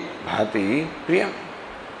asti, bhati, priyam.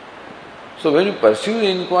 So when you pursue the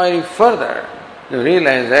inquiry further, you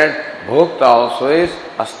realize that bhokta also is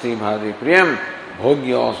asti, bhati, priyam.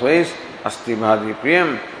 Bhogya also is asti, bhati,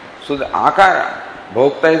 priyam. So the akara,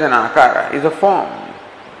 bhokta is an akara, is a form.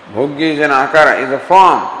 Bhogya is an akara, is a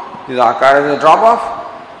form. This akara is a drop off.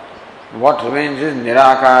 What remains is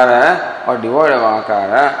nirakara or devoid of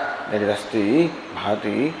akara, that is asti,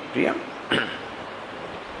 bhati, priyam.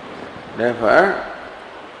 Therefore,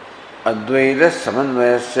 advaita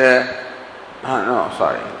samanvayasya,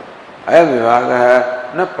 ayam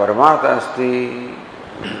vibhaga na paramartha asti.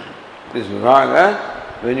 This vibhaga,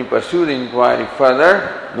 when you pursue the inquiry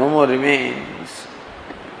further, no more remains.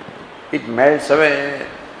 It melts away.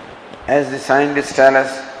 As the scientists tell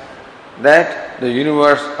us that the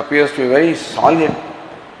universe appears to be very solid,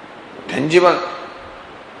 tangible.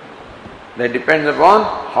 That depends upon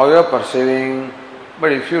how you are perceiving.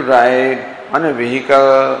 But if you ride on a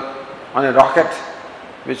vehicle, on a rocket,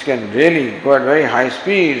 which can really go at very high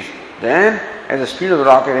speeds, then as the speed of the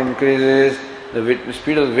rocket increases, the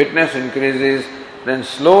speed of the witness increases, then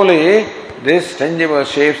slowly these tangible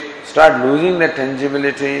shapes start losing their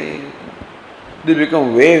tangibility. They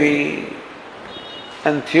become wavy.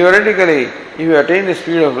 And theoretically, if you attain the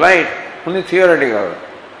speed of light, only theoretical,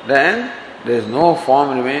 then there is no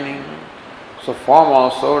form remaining. So form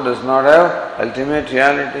also does not have ultimate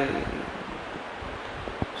reality.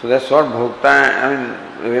 So that's what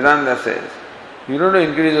Vedanta says. You don't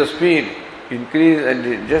increase the speed,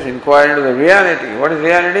 just inquire into the reality. What is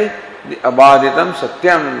reality? The abaditam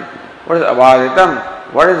satyam. What is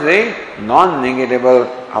abaditam? What is the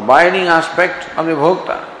non-negatable, abiding aspect of the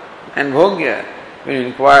bhokta and bhogya? When you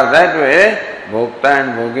inquire that way, bhokta and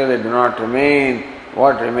bhogya, they do not remain.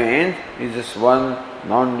 What remains is just one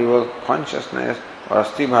non-dual consciousness or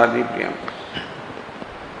asti bhati priyam.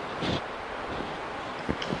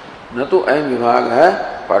 न तो अयम विभाग है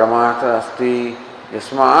परमार्थ अस्ति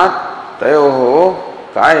यस्मात् तयोः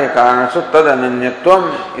कार्य कारणसु तद अनन्यत्वम.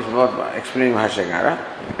 इस बहुत एक्सप्लेन भाष्यकार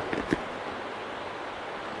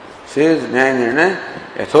सेज न्याय निर्णय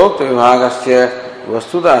यथोक्त विभागस्य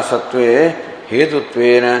वस्तुतः सत्वे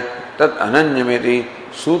हेतुत्वेन तत् अनन्यमिति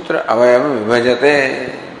सूत्र अवयव विभजते.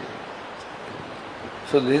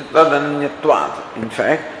 So this is तदन्यत्वात्. In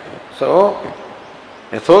fact, so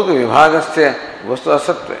यथोक्त विभागस्य वस्तुतः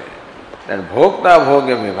सत्वे, that bhokta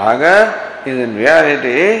bhogya vibhaga is in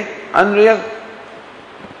reality unreal.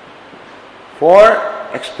 For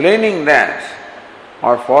explaining that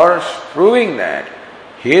or for proving that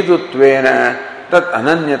hetutvena tat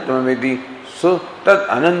ananyatvam iti, so tat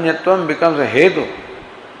ananyatvam becomes a hetu.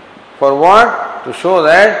 For what? To show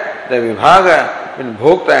that the vibhaga in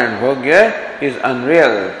bhokta and bhogya is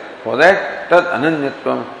unreal. For that tat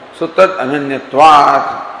ananyatvam. So tat ananyatvat.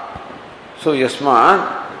 So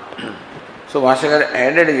yasmat. So Bhashyakara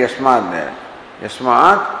added yasmat there.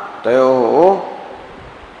 Yasmat tayoho.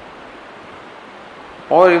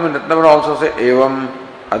 Or even Ratnavara also say evam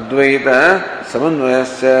advaita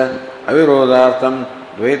samanvayasya avirodhartam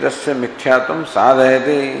dvaitasya mikhyatam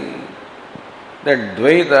sadhayati. That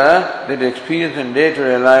dvaita that you experience in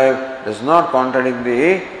day-to-day life does not contradict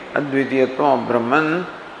the advitiyatvam of Brahman.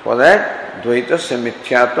 For that dvaitasya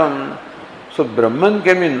mikhyatam. So Brahman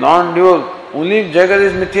can be non-dual only if Jagat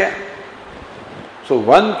is mithya. So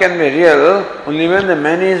one can be real only when the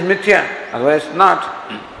many is mithya, otherwise not.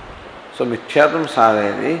 So mithyatam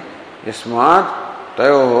sadhayati yasmat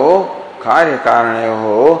tayoho karya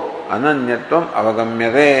karanayoho ananyatvam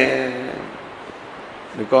avagamyate.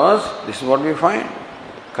 Because this is what we find.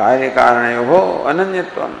 Karya karanayoho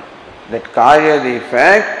ananyatvam. That karya, the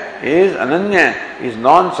effect, is ananya, is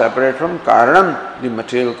non-separate from karanam, the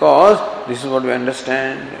material cause. This is what we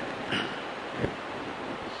understand.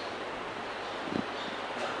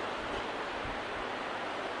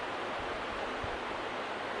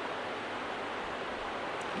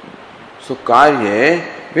 So karye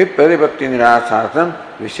viparibhakti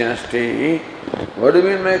nirasartham vishinasti. What do you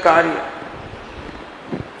mean by karya?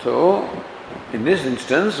 So In this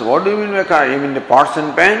instance, what do you mean by karya? You mean the pots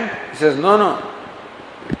and pan? He says, no.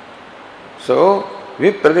 So,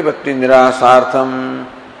 vipratipatti nirasartham,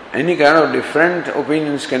 any kind of different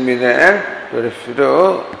opinions can be there.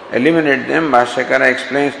 To eliminate them, Bhashyakara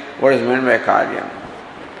explains what is meant by karyam.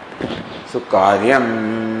 So,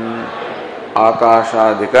 karyam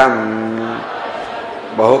akashadikam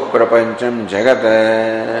bahuprapancham jagat.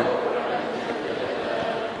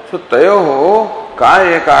 So, tayoho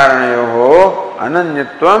कार्य कारणयोः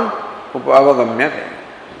ananyatvam upavagamyate.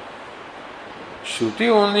 Shruti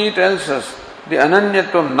only tells us the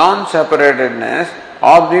ananyatvam, non-separatedness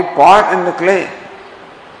of the pot and the clay.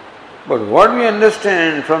 But what we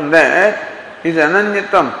understand from that is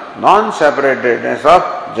ananyatvam, non-separatedness of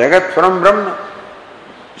Jagat from Brahma.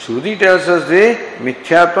 Shruti tells us the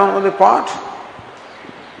mithyatvam of the pot.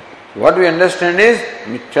 What we understand is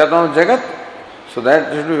mithyatvam of Jagat. So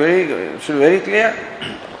that should be very clear.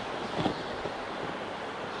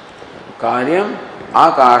 Karyam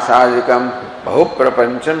akashadikam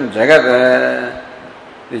bahuprapancham jagat.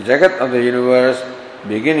 The jagat of the universe,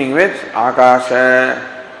 beginning with akasha,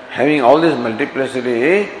 having all this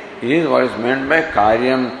multiplicity, is what is meant by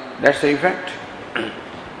karyam. That's the effect.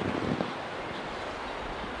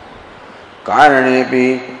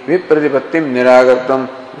 Karanepi vipratipattim niragartam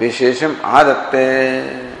vishesham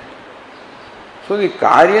adatte. So the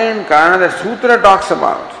karya and karana that sutra talks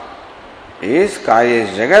about is karya is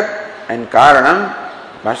jagat and karanam,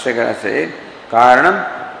 Bhashyakara said, karanam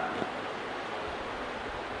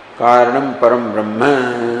param brahma.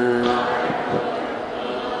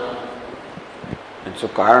 And so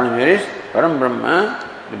karanam here is param brahma,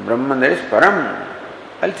 the Brahman that is param,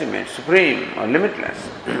 ultimate, supreme or limitless.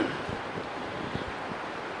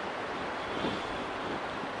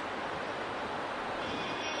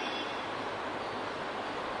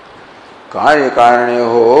 कार्य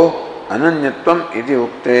कारणयोः अनन्यत्वम् इति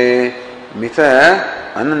उक्ते मिथ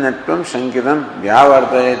अनन्यत्वं शंकितं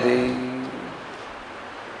व्यावर्तयति.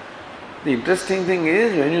 The interesting thing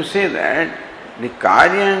is when you say that the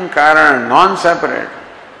karya and karana are non-separate,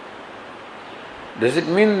 does it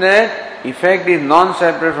mean that effect is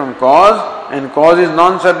non-separate from cause and cause is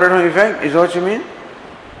non-separate from effect? Is what you mean?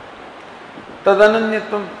 Tad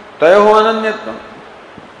ananyatvam, tayoho ananyatvam.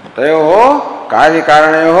 Tayoho कार्य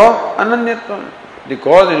कारणयोः ananyatvam. The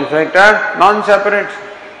cause and effect are non-separate.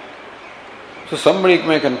 So somebody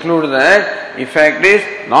may conclude that effect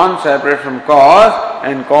is non-separate from cause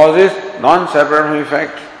and cause is non-separate from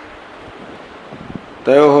effect.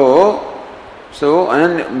 Tayoho, so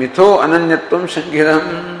mitho ananyatvam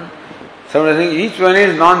shankiram. Somebody thinks each one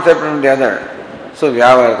is non-separate from the other. So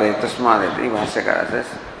vyavartayati tasmadeti, Bhashyakara says.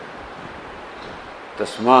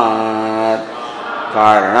 Tasmad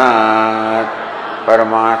कारणात्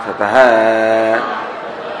परमार्थतः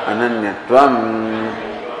अनन्यत्वं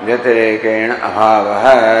व्यतिरेकेण अभावः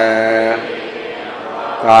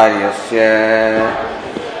कार्यस्य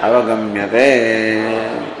अवगम्यते.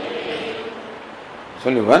 So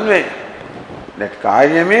only one way, that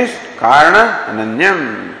karyam is karana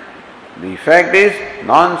ananyam. The effect is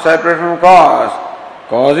non-separate from cause.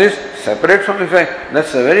 Cause is separate from effect.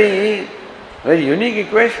 That's a very unique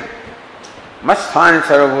equation. Masthani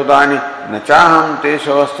sarvabhutani nachaham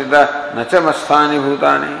tesho avasthita nacha masthani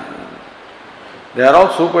bhutani. They are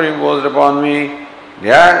all superimposed upon me.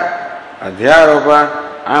 They are adhyaropa.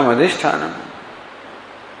 I am adhishthanam.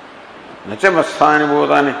 Nacha masthani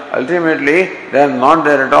bhutani. Ultimately, they are not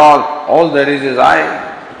there at all. All there is I.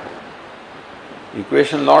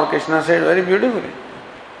 Equation Lord Krishna said very beautifully.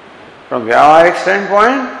 From Vyavaharic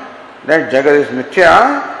standpoint, that Jagat is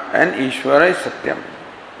Mithya and Ishvara is Satyam.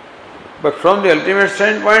 But from the ultimate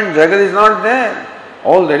standpoint, Jagat is not there.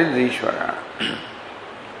 All there is Ishvara.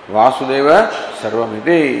 Vasudeva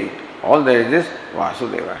Sarvamiti. All there is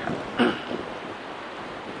Vasudeva.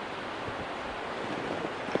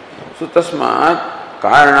 So tasmat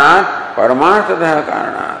karanat paramarthatah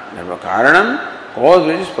karanat. Therefore karanam, cause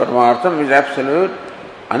which is paramartham, is absolute.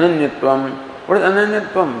 Ananyatvam. What is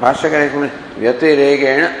ananyatvam? Bhashyakara explains,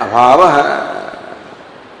 vyatirekena abhavaha.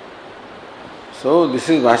 So this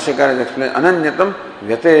is Bhashyakara explains, ananyatam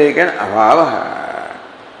vyatirekena abhavaha.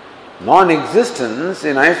 Non-existence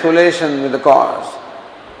in isolation with the cause.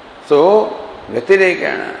 So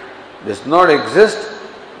vyatirekena does not exist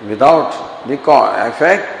without the cause.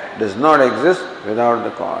 Effect does not exist without the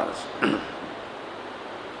cause.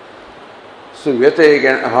 So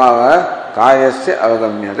vyatirekena abhava karyasya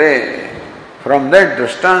avagamyate. From that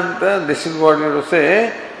drishtanta, this is what we have to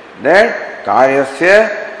say, that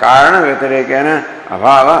karyasya karana vyatirekena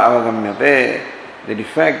abhava avagamyate. The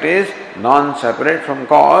defect is non-separate from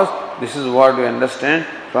cause. This is what we understand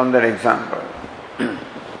from that example.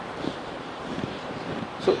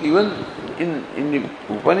 So even in the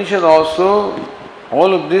Upanishad also,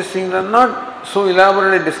 all of these things are not so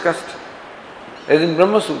elaborately discussed as in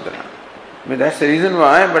Brahma Sutra. I mean, that's the reason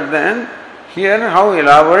why, but then here how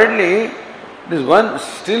elaborately this one,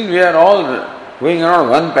 still we are all going around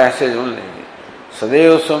one passage only.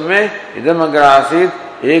 Sadeva Samme idam agra asit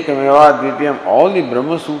ekameva dvitiyam. All the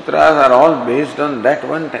Brahma Sutras are all based on that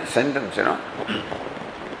one sentence,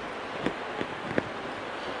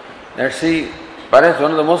 Let's see, perhaps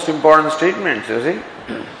one of the most important statements, you see.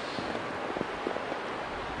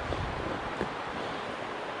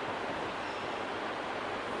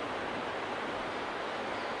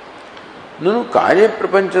 ननु कार्य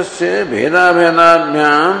प्रपंचस्य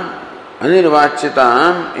भेदाभेदाभ्याम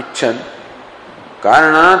अनिर्वाच्यताम इच्छन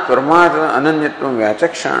कारणात् परमार्थ अनन्यत्वं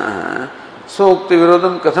व्याचक्षाणः सोक्ति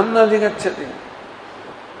विरोधं कथं न अधिगच्छति.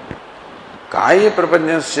 कार्य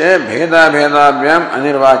प्रपंचस्य भेदाभेदाभ्याम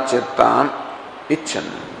अनिर्वाच्यताम इच्छन.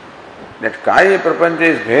 That कार्य प्रपंच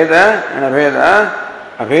is भेदा and abheda.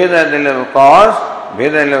 Abheda at the level of cause,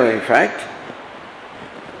 bheda at the level of effect.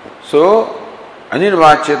 So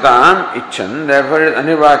Anirvachyataam icchan, therefore it is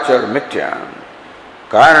anirvachya or mithya.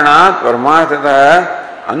 Karanat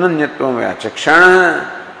paramarthata ananyatvam vyachakshana.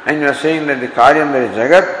 And you are saying that the karyam, that is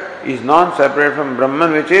jagat, is non-separate from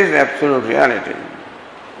Brahman, which is absolute reality.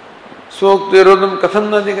 Sokti rodam katham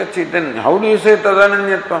nadhikacchi. Then how do you say tad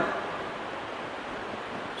ananyatvam?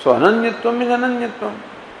 So ananyatvam is ananyatvam.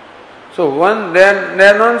 So one, they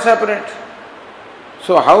are non-separate.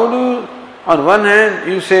 So how do you, on one hand,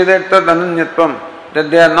 you say that tad ananyatvam, that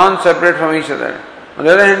they are non-separate from each other. On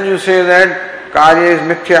the other hand, you say that karya is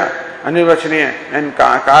mithya, anirvachaniya, and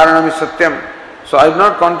karanam is satyam. So I do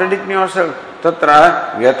not contradict yourself.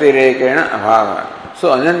 Tatra vyatirekena abhava. So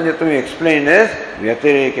ananyatvam explained as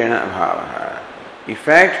vyatirekena abhava.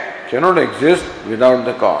 Effect cannot exist without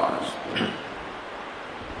the cause.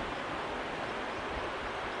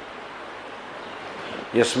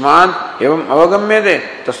 यस्मात् एवं अवगम्यते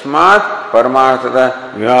तस्मात् परमार्थतः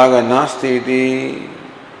विभाग नास्ति इति.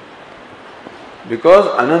 Because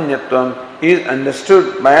ananyatvam is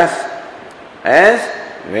understood by us as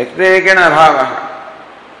vyatirekena abhava.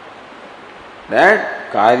 That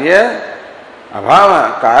karya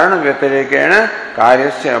abhava, karana vyatirekena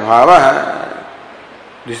karyasya abhava.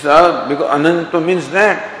 This is all because ananyatvam means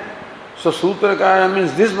that. So sutrakara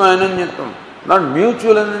means this my ananyatvam, not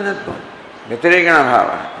mutual ananyatvam. व्यतिरेकण भाव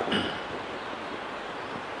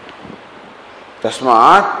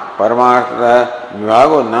तस्मात् परमार्थ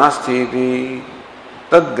विभागो नास्ति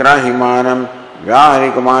तद्ग्राह्यमानं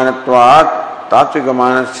व्यावहारिकमानत्वात्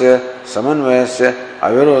तात्विकमानस्य समन्वयस्य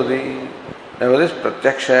अविरोधी. There is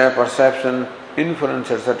pratyaksha, perception,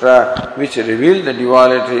 inference, etc., which reveal the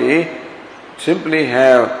duality, simply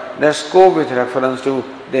have their scope with reference to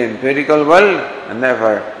the empirical world, and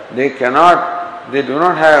therefore they do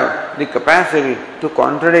not have the capacity to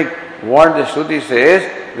contradict what the Shruti says,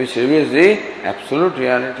 which reveals the absolute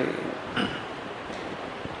reality.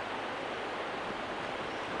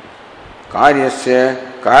 Karyasya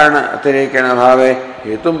karana atirekena bhave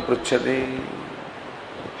hetum pruchhati.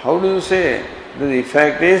 How do you say that the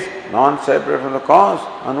effect is non-separate from the cause?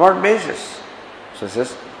 On what basis? So he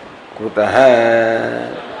says,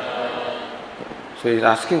 krutaha. So he is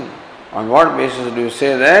asking, on what basis do you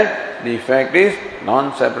say that the effect is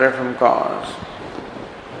non-separate from cause?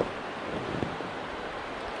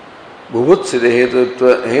 Bhuvutsidha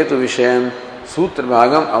hetu vishayam sutra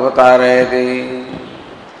bhagam avatarayati.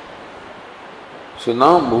 So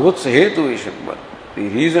now bhuvutsidha hetu vishayam. The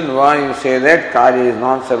reason why you say that karya is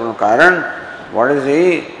non-separate from karan, what is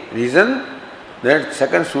the reason? That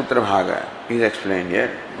second sutra bhaga is explained here.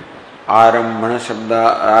 Arambhana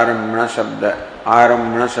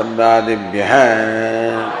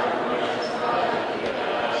shabdadibhyah.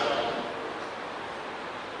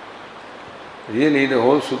 Really, the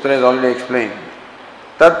whole sutra is already explained.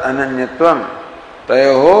 Tat ananyatvam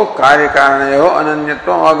tayoho karyakaranayoho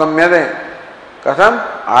ananyatvam agamyate. Katham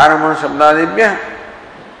arambhana shabdadibhyah.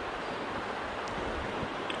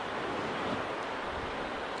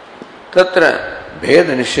 Tatra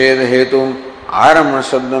bheda nisheda hetum arambhana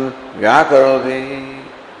shabdam vyakaroti.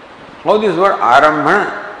 How this word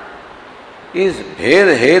arambhana is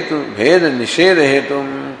bheda hetu, bheda nisheda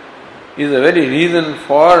hetum, is the very reason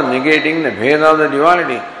for negating the bheda of the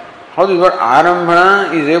duality. How this word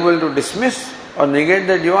arambhana is able to dismiss or negate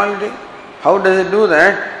the duality? How does it do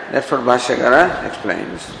that? That's what Bhashyakara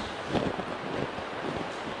explains.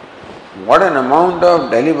 What an amount of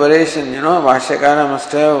deliberation, Bhashyakara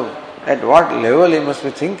must have. At what level he must be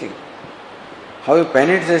thinking. How he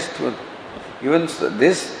penetrates to even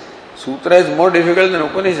this Sutra is more difficult than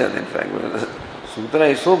Upanishad, in fact, because the Sutra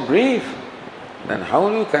is so brief. Then how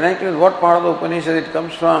do you connect with what part of the Upanishad it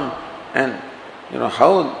comes from? And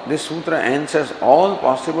how this Sutra answers all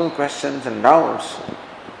possible questions and doubts.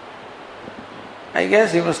 I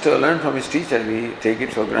guess he must have learned from his teacher. We take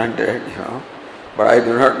it for granted, But I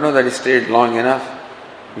do not know that he stayed long enough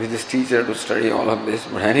with his teacher to study all of this.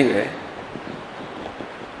 But anyway,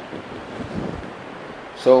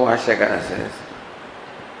 so Bhashyakara says,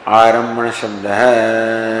 Arambana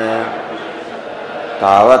Shabda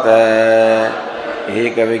Tavat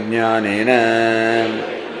Eka Vijnanena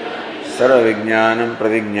Sarva Vijnanam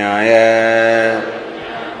Pradignyaya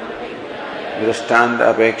Drishtant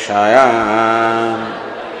Apekshayam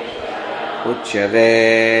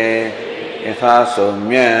Uchyate Yatha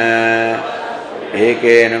Somya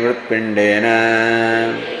Ekena Mritpindena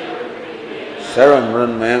Sarvam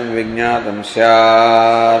Mrunmayam Vijnatam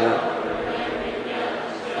Syad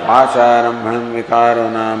Vacharambhanam Vikaro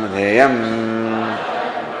Namadheyam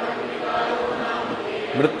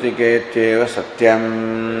Mrityiketyeva Satyam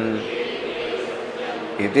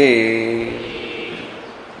Iti.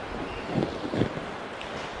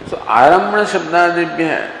 So Arambana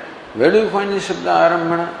Shabdadibhya, where do you find this Shabda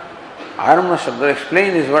Arambana? Arambana Shabda,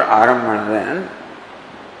 explain this word Arambana then.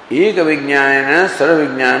 Eka Vijnanena Sarva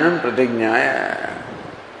Vijnanam Pratignyaya.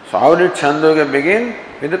 So how did Chandogya begin?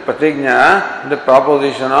 With the Pratignya, the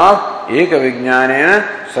proposition of Eka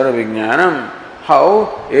Vijnanena Sarva Vijnanam.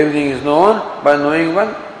 How everything is known by knowing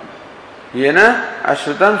one. Yena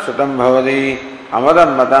Ashrutam Shrutam Bhavati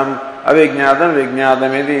Amadam Matam Avijnatam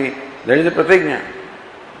Vijnatam Iti. That is the Pratignya.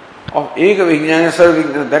 Of Eka Vijnana Sarva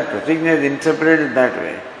Vijnana, that Pratignya is interpreted that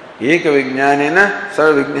way. Eka Vijnanena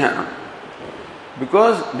Sarva Vijnanam.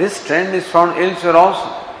 Because this trend is found elsewhere also.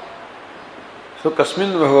 So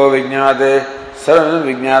Kasmin Bhava Vijnate Sarva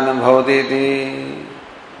Vijnanam Bhavati iti.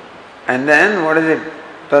 And then what is it?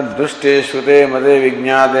 Tad Drushte Shute Made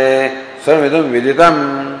Vijnate Sarvidam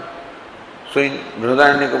Viditam. So in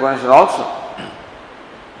Brihadaranyaka Upanishad also.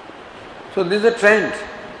 So this is a trend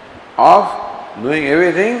of knowing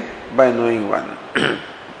everything by knowing one.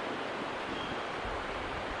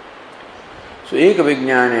 So Eka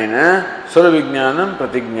Vijnanena Sarva Vijnanam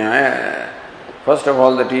Pratignyaya. First of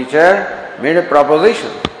all, the teacher made a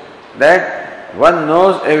proposition that one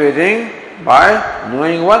knows everything by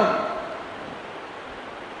knowing one.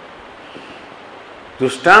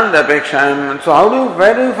 Dushtanta Apekshayam. So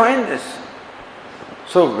where do you find this?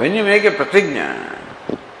 So when you make a pratignya,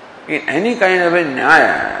 in any kind of a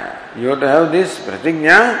nyaya, you have to have this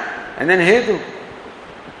pratignya and then hetu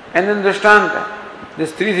and then drishtanta.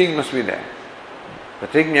 These three things must be there.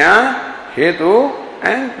 Pratignya, hetu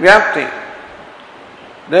and vyapti.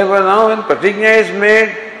 Therefore now when pratignya is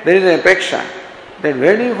made, there is an apeksha. Then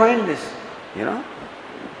where do you find this?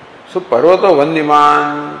 So Parvata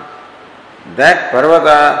Vandiman, that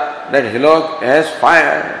Parvata, that hillock has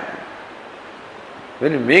fire.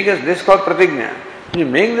 When you make this called pratignya, you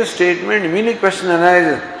make the statement, immediate question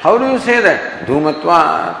arises. How do you say that?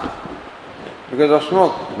 Dhumatvat. Because of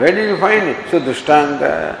smoke. Where did you find it? So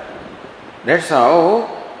drishtanta. That's how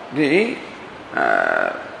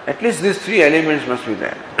at least these three elements must be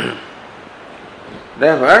there.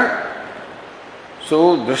 Therefore,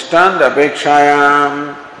 so drishtanta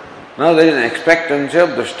apekshayam. Now there is an expectancy of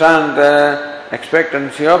drishtanta,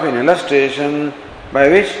 expectancy of an illustration by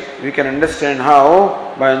which we can understand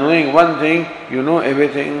how, by knowing one thing, you know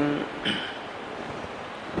everything.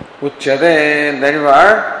 Uchyate, that is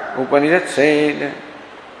what Upanishad said.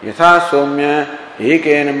 Yatha somya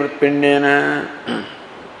ekena mritpindena.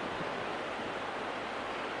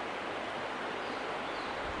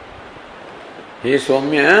 He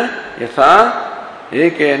somya yatha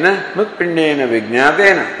ekena mritpindena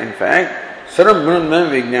vijnatena. In fact, sarvam brahman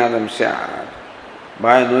vijnatam syat.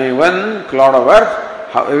 By knowing one clod of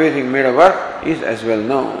earth, how everything made of earth is as well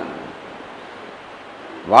known.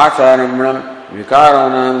 Vacharambhanam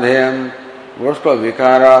vikaranam dheyam. What's called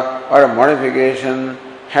vikara or a modification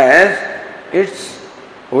has its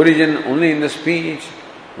origin only in the speech.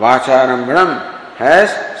 Vacharambhanam has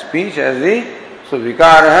speech as the, so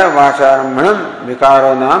vikara hai vacharambhanam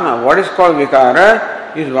vikaro nama. What is called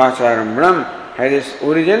vikara is vacharambhanam, has its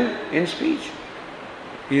origin in speech.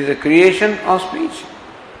 It is a creation of speech,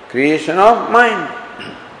 creation of mind.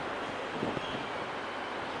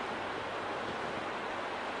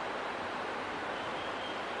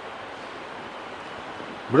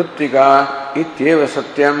 Mrittika ityeva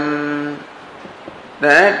satyam.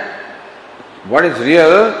 That what is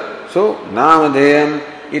real, so namadheyam,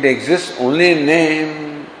 it exists only in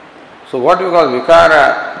name. So what we call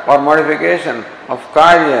vikara or modification of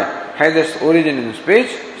karya has its origin in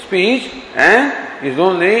speech. speech and is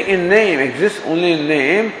only in name, exists only in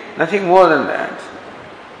name, nothing more than that.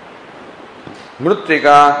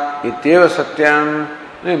 Mrutika ityeva satyam.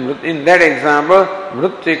 In that example,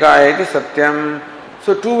 Mrutika iti satyam.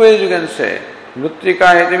 So two ways you can say.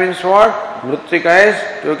 Mrutika iti means what? Mrutika is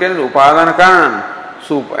taken as upadana karanam.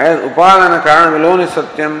 So as upadana karanam alone is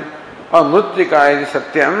satyam. Or Mrutika iti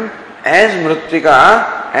satyam. As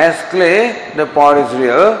Mrutika, as clay, the pot is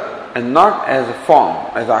real and not as a form,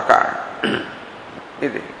 as akar.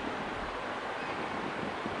 Iti.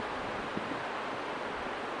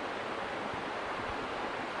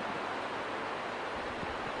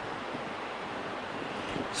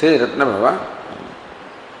 Say Ratna Bhava.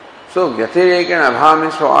 So Vyatirekena Abha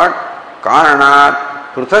means what? Karanat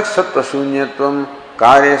pruthak sattva shunyatvam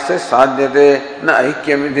karyasya sadhyate na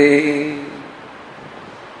aikyamidhi.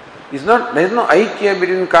 There is no aikya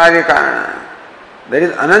between karya karana. There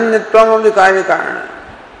is ananyatvam of the karya karana.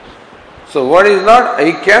 So what is not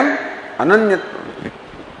aikyam? Ananyatvam.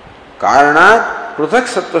 Karanat pruthak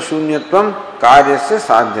sattva shunyatvam karyasya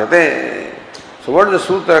sadhyate. So what the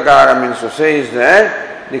Sutrakara means to say is that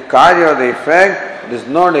the karya or the effect does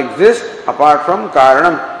not exist apart from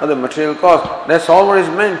karanam or the material cause. That's all what is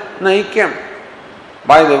meant. Naikyam.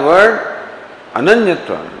 By the word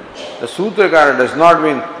ananyatvam, the Sutrakara does not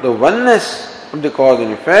mean the oneness of the cause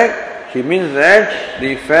and effect. He means that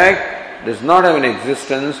the effect does not have an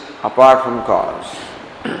existence apart from cause.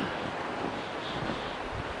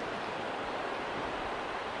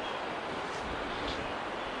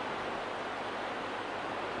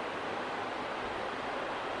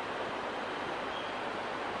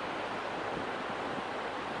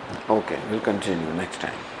 Okay, we'll continue next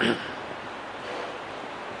time.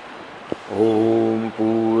 Om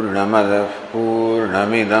Purnamadav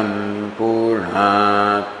Purnamidam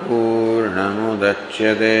Purnat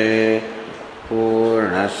Purnamudachyate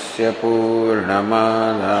Purnasya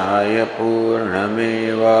Purnamadaya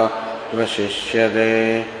Purnameva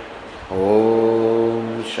Vasishyate.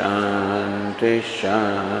 Om Shanti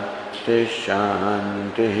Shanti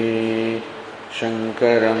Shanti.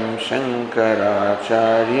 Shankaram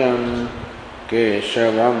Shankaracharyam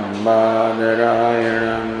Keshavam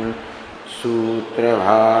Badarayanam Sutra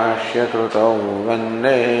Bhashyatutau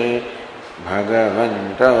Vande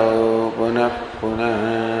Bhagavantau Punah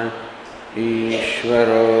Punah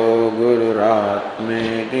Ishvaro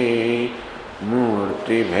Gururatmeti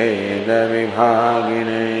Murti Bheda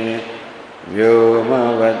Vibhagine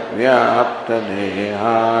Vyomavad Vyapta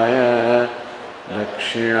Dehaya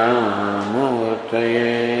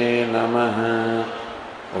Dakshinamurtaye Namaha.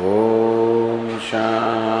 Om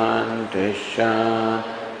Shanti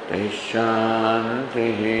Shanti Shanti.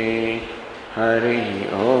 Hari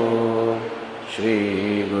Om. Shri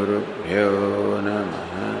Gurubhyo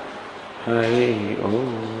Namaha. Hari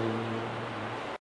Om.